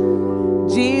John,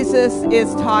 Jesus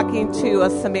is talking to a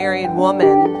Samaritan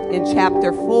woman in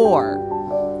chapter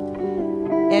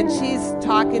 4. And she's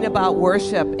talking about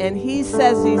worship. And he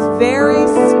says these very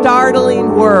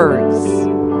startling words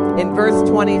in verse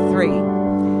 23.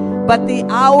 But the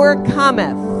hour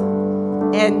cometh,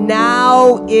 and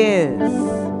now is.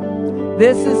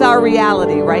 This is our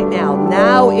reality right now.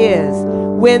 Now is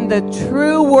when the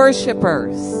true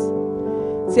worshipers,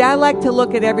 See, I like to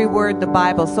look at every word in the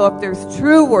Bible. So if there's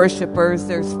true worshipers,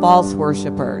 there's false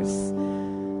worshipers.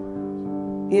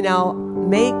 You know,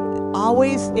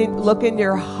 look in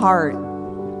your heart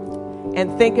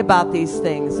and think about these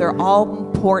things. They're all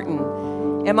important.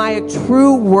 Am I a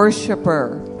true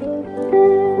worshiper?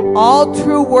 All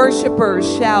true worshipers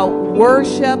shall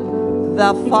worship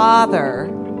the Father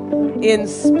in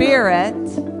spirit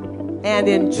and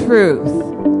in truth.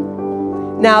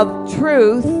 Now,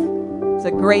 truth is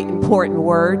a great important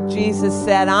word. Jesus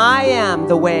said, I am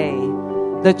the way,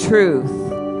 the truth,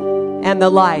 and the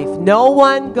life. No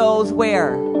one goes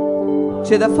where?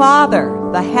 To the Father,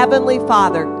 the Heavenly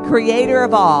Father, creator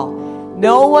of all.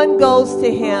 No one goes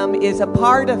to Him, is a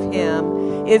part of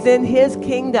Him, is in His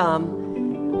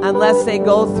kingdom, unless they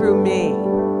go through me.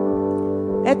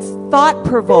 It's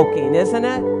thought-provoking, isn't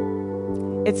it?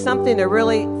 It's something to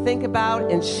really think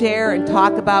about and share and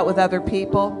talk about with other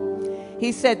people.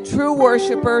 He said, true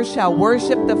worshipers shall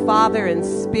worship the Father in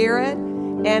spirit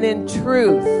and in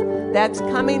truth. That's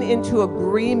coming into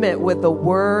agreement with the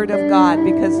Word of God,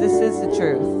 because this is the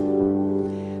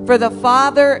truth. For the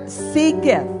Father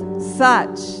seeketh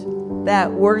such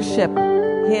that worship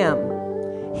Him.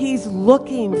 He's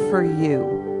looking for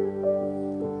you.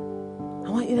 I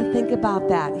want you to think about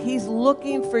that. He's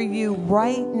looking for you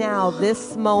right now,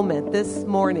 this moment, this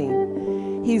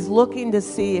morning. He's looking to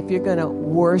see if you're going to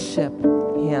worship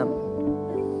Him.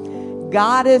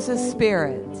 God is a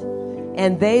spirit,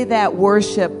 and they that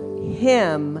worship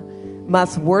Him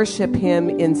must worship Him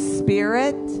in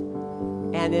spirit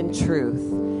and in truth.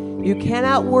 You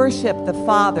cannot worship the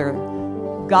Father,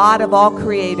 God of all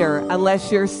creator,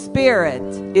 unless your spirit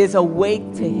is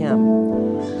awake to Him.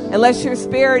 Unless your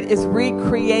spirit is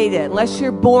recreated, unless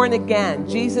you're born again.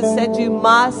 Jesus said you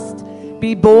must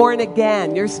be born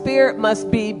again. Your spirit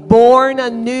must be born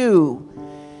anew.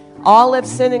 All have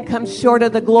sinned and come short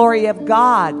of the glory of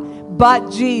God,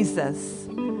 but Jesus,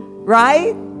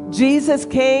 right? Jesus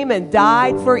came and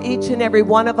died for each and every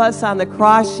one of us on the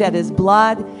cross, shed His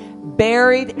blood,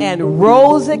 buried, and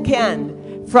rose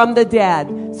again from the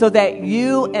dead, so that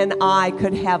you and I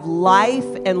could have life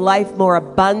and life more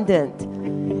abundant,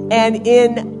 and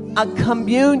in a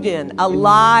communion,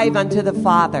 alive unto the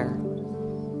Father.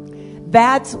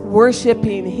 That's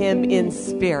worshiping Him in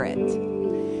spirit.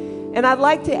 And I'd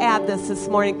like to add this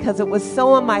morning, because it was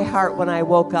so on my heart when I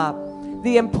woke up,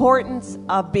 the importance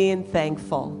of being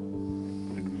thankful.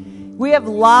 We have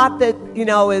a lot that,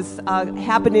 is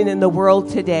happening in the world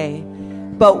today,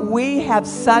 but we have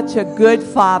such a good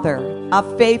Father, a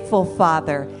faithful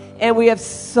Father, and we have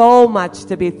so much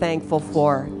to be thankful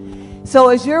for. So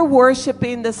as you're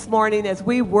worshiping this morning, as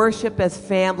we worship as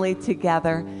family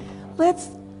together, let's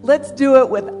do it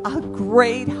with a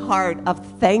great heart of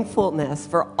thankfulness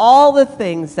for all the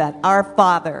things that our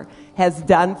Father has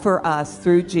done for us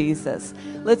through Jesus.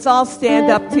 Let's all stand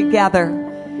up together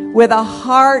with a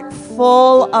heart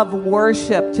full of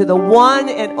worship to the one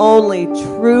and only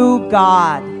true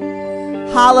God.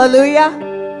 Hallelujah.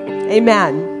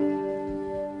 Amen.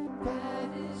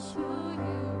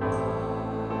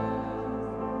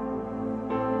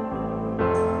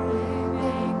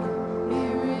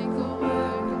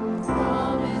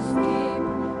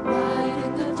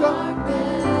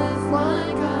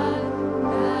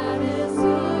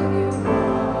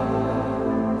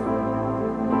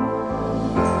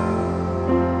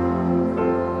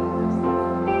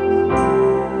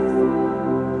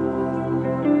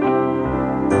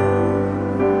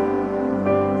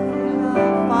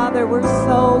 We're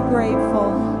so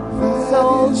grateful,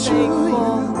 so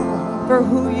thankful for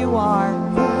who you are.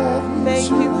 Thank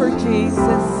you for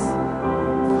Jesus.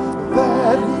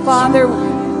 Father,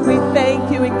 we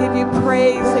thank you and give you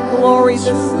praise and glory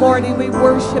this morning. We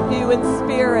worship you in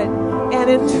spirit and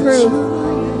in truth.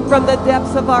 From the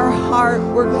depths of our heart,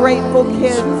 we're grateful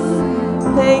kids.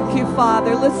 Thank you,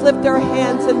 Father. Let's lift our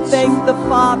hands and thank the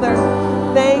Father.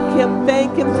 Thank Him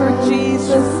for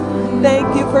Jesus.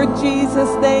 Thank you for Jesus.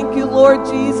 Thank you, Lord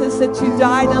Jesus, that you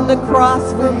died on the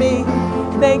cross for me.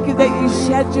 Thank you that you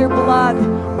shed your blood.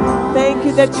 Thank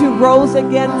you that you rose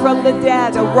again from the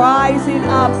dead, a rising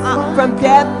up from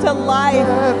death to life.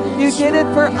 You did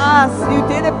it for us. You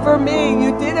did it for me.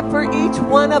 You did it for each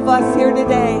one of us here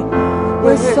today.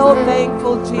 We're so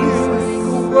thankful, Jesus.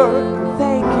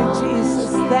 Thank you, Jesus.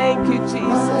 Thank you,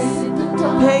 Jesus.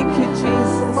 Thank you,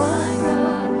 Jesus.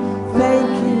 Thank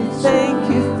you, thank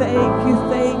you, thank you,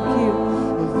 thank you.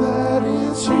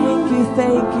 Thank you,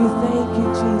 thank you, thank you,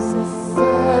 Jesus.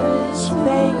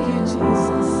 Thank you,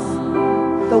 Jesus.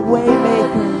 The way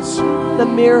maker, the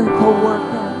miracle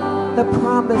worker, the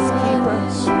promise keeper,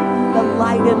 the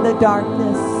light in the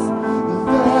darkness.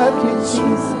 Thank you,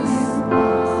 Jesus.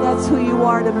 That's who you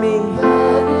are to me.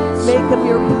 Make him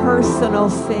your personal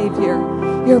Savior,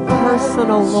 your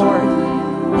personal Lord.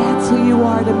 That's who you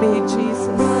are to me,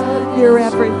 Jesus. You're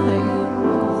everything.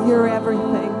 You're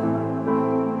everything.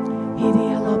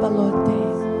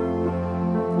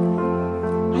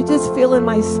 I just feel in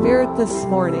my spirit this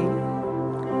morning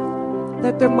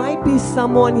that there might be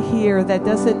someone here that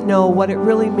doesn't know what it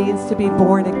really means to be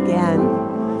born again.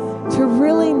 To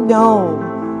really know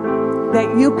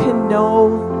that you can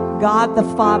know God the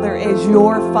Father as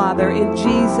your Father and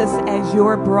Jesus as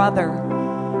your brother.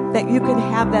 That you can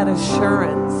have that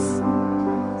assurance.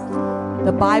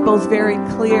 The Bible's very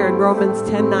clear in Romans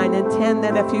 10:9 and 10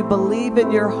 that if you believe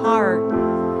in your heart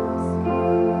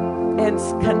and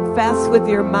confess with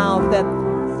your mouth that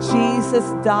Jesus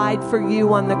died for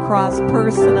you on the cross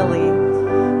personally,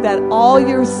 that all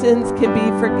your sins can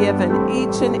be forgiven,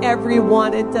 each and every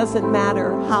one, it doesn't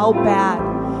matter how bad,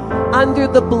 under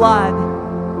the blood,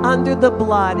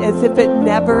 as if it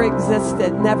never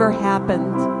existed, never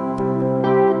happened.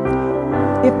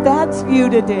 If that's you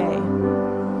today,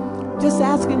 just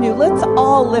asking you, let's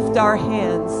all lift our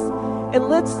hands and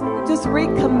let's just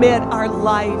recommit our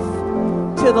life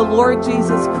to the Lord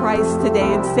Jesus Christ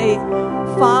today and say,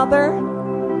 Father,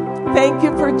 thank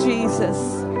you for Jesus.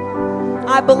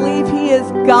 I believe he is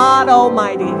God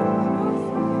Almighty.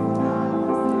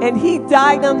 And he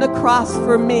died on the cross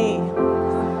for me.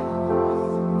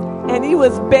 And he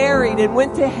was buried and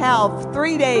went to hell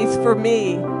 3 days for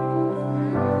me.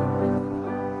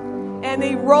 And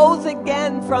he rose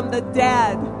again from the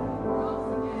dead.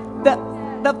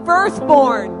 The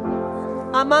firstborn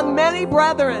among many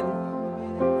brethren.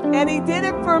 And he did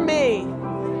it for me.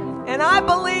 And I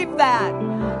believe that.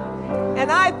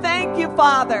 And I thank you,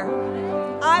 Father.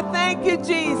 I thank you,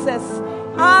 Jesus.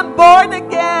 I'm born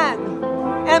again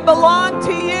and belong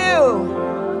to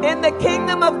you in the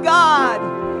kingdom of God,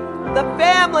 the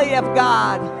family of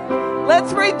God.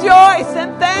 Let's rejoice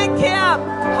and thank him.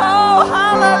 Oh,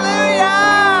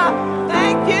 hallelujah.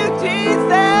 Thank you,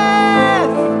 Jesus.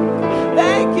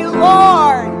 Thank you,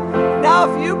 Lord. Now,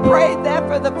 if you prayed that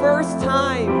for the first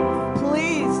time,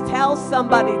 please tell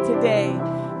somebody today,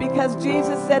 because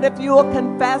Jesus said, if you will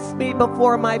confess me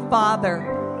before my Father,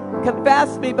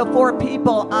 confess me before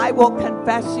people, I will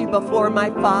confess you before my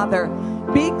Father.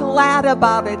 Be glad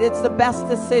about it. It's the best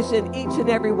decision each and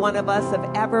every one of us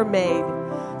have ever made.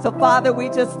 So, Father, we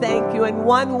just thank you. And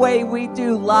one way we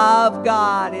do love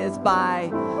God is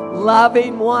by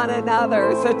loving one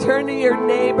another. So turn to your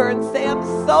neighbor and say, I'm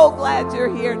so glad you're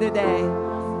here today.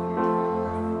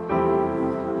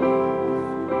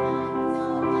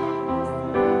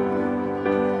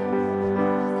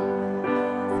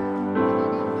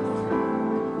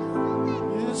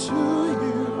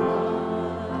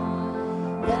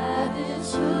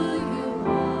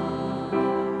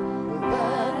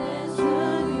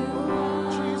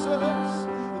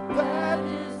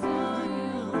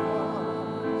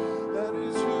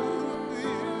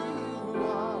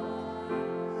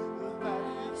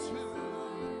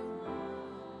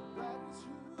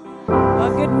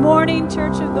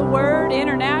 Church of the Word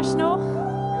International.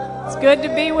 It's good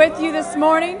to be with you this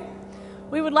morning.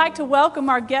 We would like to welcome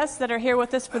our guests that are here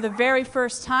with us for the very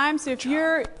first time. So if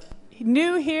you're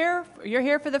new here, you're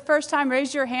here for the first time,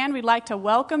 raise your hand. We'd like to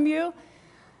welcome you.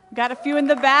 Got a few in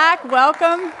the back.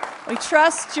 Welcome. We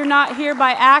trust you're not here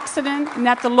by accident and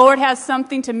that the Lord has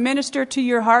something to minister to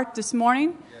your heart this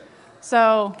morning.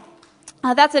 So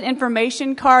that's an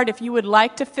information card. If you would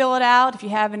like to fill it out, if you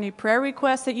have any prayer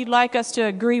requests that you'd like us to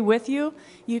agree with you,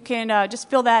 you can just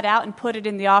fill that out and put it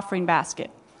in the offering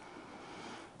basket.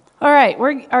 All right,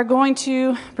 we are going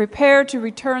to prepare to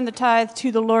return the tithe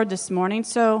to the Lord this morning.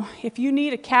 So if you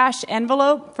need a cash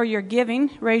envelope for your giving,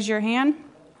 raise your hand.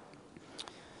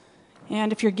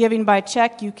 And if you're giving by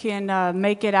check, you can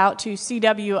make it out to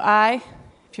CWI.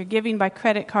 If you're giving by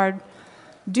credit card,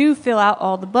 do fill out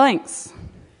all the blanks.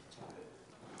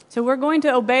 So we're going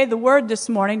to obey the word this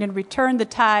morning and return the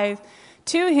tithe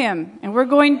to him. And we're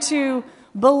going to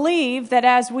believe that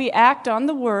as we act on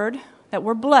the word, that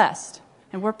we're blessed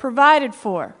and we're provided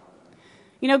for.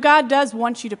 You know, God does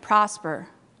want you to prosper.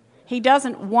 He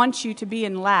doesn't want you to be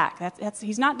in lack.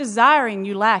 He's not desiring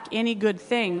you lack any good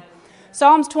thing.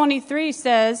 Psalms 23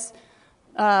 says,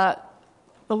 the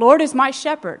Lord is my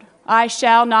shepherd. I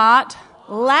shall not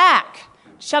lack,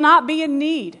 shall not be in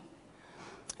need.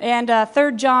 And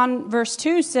 3 John verse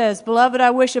 2 says, Beloved,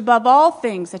 I wish above all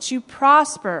things that you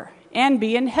prosper and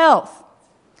be in health.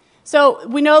 So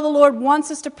we know the Lord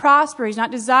wants us to prosper. He's not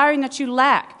desiring that you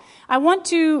lack. I want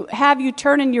to have you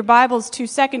turn in your Bibles to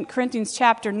 2 Corinthians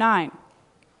chapter 9.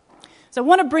 So I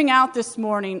want to bring out this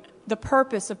morning the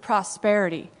purpose of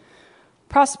prosperity.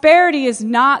 Prosperity is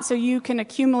not so you can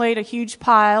accumulate a huge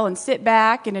pile and sit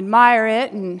back and admire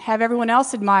it and have everyone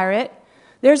else admire it.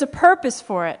 There's a purpose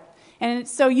for it, and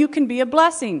it's so you can be a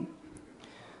blessing.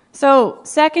 So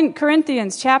 2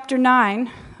 Corinthians chapter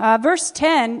 9, verse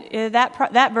 10,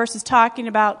 that verse is talking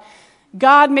about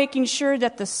God making sure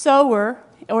that the sower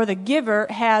or the giver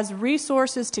has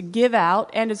resources to give out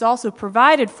and is also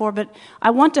provided for. But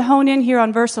I want to hone in here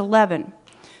on verse 11. It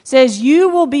says, you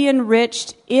will be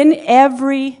enriched in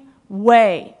every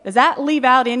way. Does that leave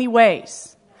out any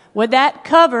ways? Would that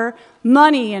cover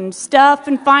money and stuff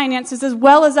and finances as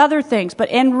well as other things? But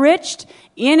enriched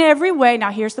in every way.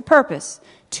 Now here's the purpose.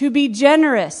 To be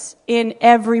generous in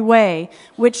every way,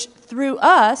 which through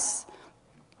us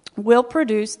will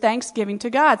produce thanksgiving to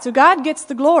God. So God gets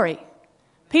the glory.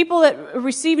 People that are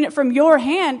receiving it from your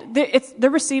hand, they're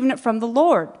receiving it from the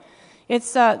Lord.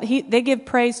 They give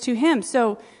praise to Him.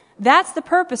 So that's the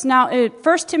purpose. Now,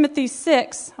 1 Timothy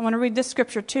 6, I want to read this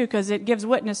scripture too because it gives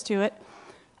witness to it.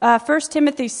 1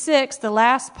 Timothy 6, the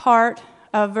last part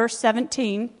of verse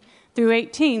 17 through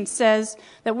 18 says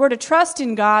that we're to trust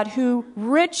in God who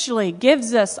richly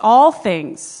gives us all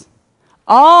things.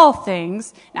 All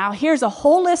things. Now, here's a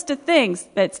whole list of things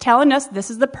that's telling us this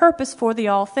is the purpose for the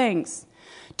all things.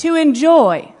 To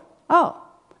enjoy. Oh,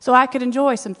 so I could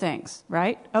enjoy some things,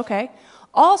 right? Okay.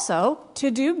 Also, to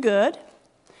do good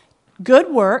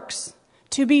works,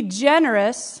 to be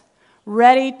generous,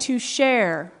 ready to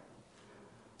share.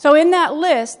 So in that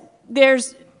list,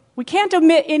 we can't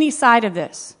omit any side of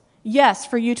this. Yes,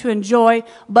 for you to enjoy,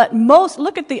 but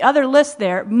look at the other list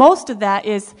there. Most of that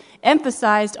is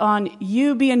emphasized on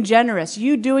you being generous,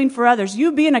 you doing for others,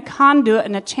 you being a conduit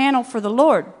and a channel for the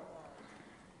Lord.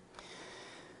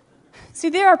 See,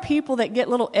 there are people that get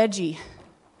a little edgy,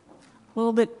 a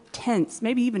little bit tense,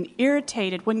 maybe even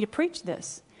irritated when you preach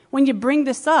this, when you bring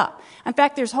this up. In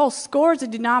fact, there's whole scores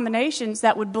of denominations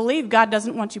that would believe God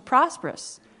doesn't want you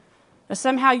prosperous. Or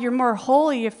somehow you're more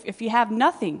holy if you have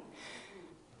nothing.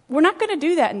 We're not going to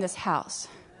do that in this house.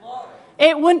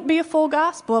 It wouldn't be a full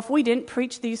gospel if we didn't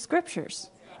preach these scriptures.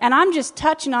 And I'm just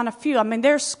touching on a few. I mean,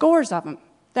 there's scores of them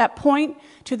that point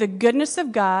to the goodness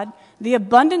of God, the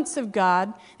abundance of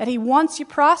God, that He wants you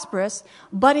prosperous,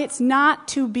 but it's not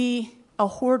to be a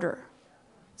hoarder.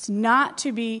 It's not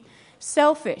to be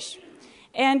selfish.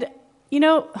 And,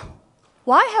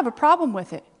 why have a problem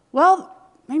with it? Well,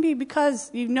 maybe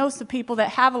because you know some people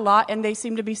that have a lot and they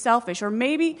seem to be selfish. Or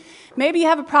maybe you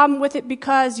have a problem with it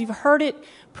because you've heard it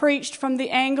preached from the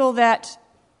angle that,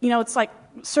 it's like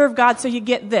serve God so you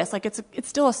get this. Like it's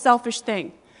still a selfish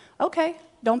thing. Okay,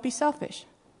 don't be selfish.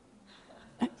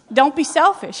 Don't be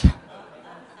selfish.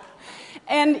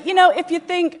 And, if you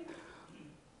think,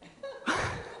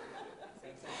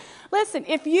 listen,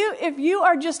 if you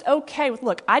are just okay with,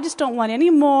 look, I just don't want any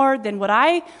more than what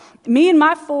me and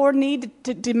my four need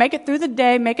to make it through the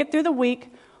day, make it through the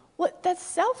week, well, that's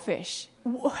selfish.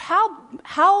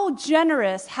 How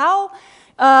generous,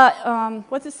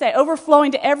 what's it say,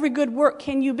 overflowing to every good work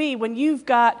can you be when you've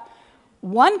got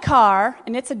one car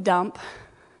and it's a dump,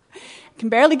 can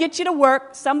barely get you to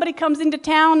work, somebody comes into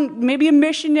town, maybe a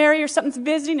missionary or something's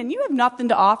visiting, and you have nothing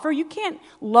to offer. You can't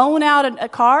loan out a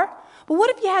car. But what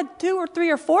if you had 2 or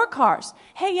 3 or 4 cars?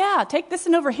 Hey, yeah, take this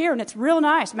one over here, and it's real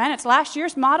nice. Man, it's last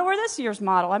year's model or this year's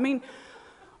model. I mean,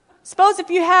 suppose if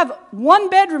you have 1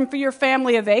 bedroom for your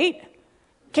family of 8,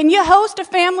 can you host a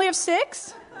family of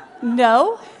 6?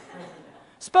 No.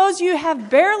 Suppose you have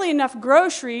barely enough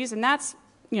groceries, and that's,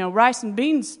 rice and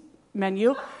beans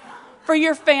menu for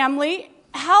your family.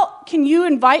 How can you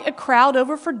invite a crowd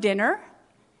over for dinner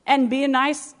and be a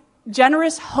nice,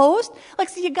 generous host?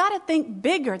 So you got to think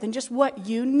bigger than just what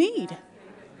you need.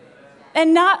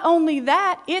 And not only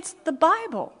that, it's the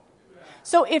Bible.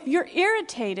 So if you're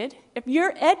irritated, if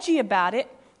you're edgy about it,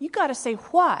 you got to say,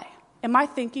 why? Am I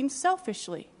thinking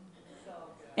selfishly?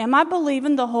 Am I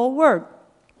believing the whole word?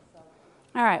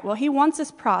 All right, well, He wants us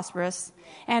prosperous,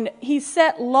 and He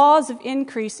set laws of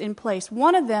increase in place.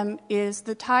 One of them is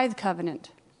the tithe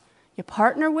covenant. You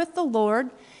partner with the Lord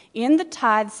in the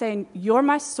tithe, saying, you're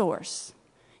my source,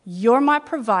 you're my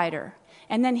provider,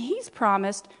 and then He's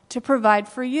promised to provide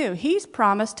for you. He's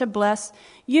promised to bless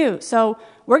you. So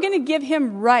we're going to give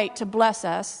Him right to bless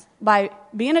us by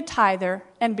being a tither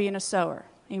and being a sower.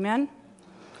 Amen?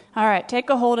 All right, take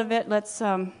a hold of it. Let's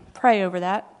pray over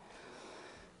that.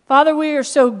 Father, we are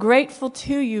so grateful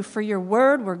to You for Your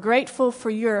word. We're grateful for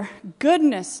Your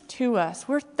goodness to us.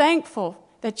 We're thankful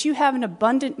that You have an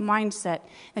abundant mindset,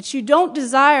 that You don't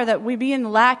desire that we be in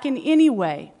lack in any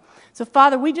way. So,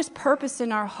 Father, we just purpose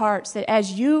in our hearts that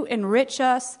as you enrich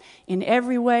us in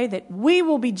every way, that we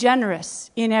will be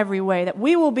generous in every way, that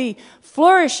we will be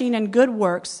flourishing in good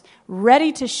works,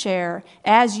 ready to share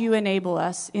as you enable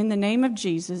us. In the name of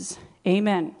Jesus,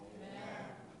 amen.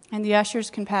 And the ushers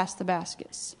can pass the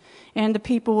baskets, and the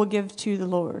people will give to the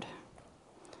Lord.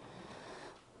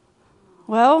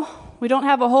 Well, we don't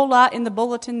have a whole lot in the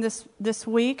bulletin this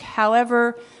week.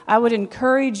 However, I would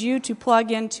encourage you to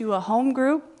plug into a home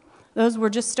group. Those were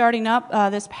just starting up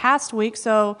this past week,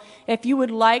 so if you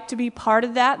would like to be part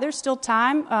of that, there's still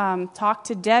time. Talk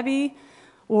to Debbie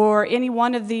or any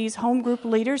one of these home group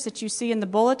leaders that you see in the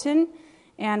bulletin,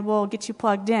 and we'll get you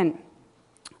plugged in.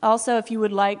 Also, if you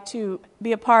would like to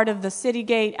be a part of the City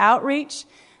Gate outreach,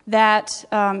 that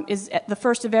is at the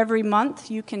first of every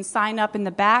month, you can sign up in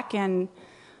the back and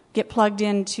get plugged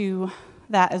into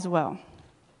that as well.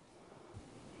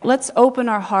 Let's open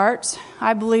our hearts.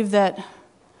 I believe that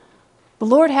the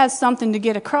Lord has something to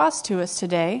get across to us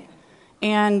today,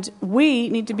 and we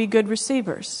need to be good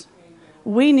receivers.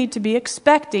 We need to be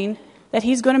expecting that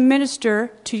He's going to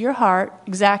minister to your heart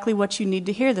exactly what you need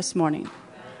to hear this morning.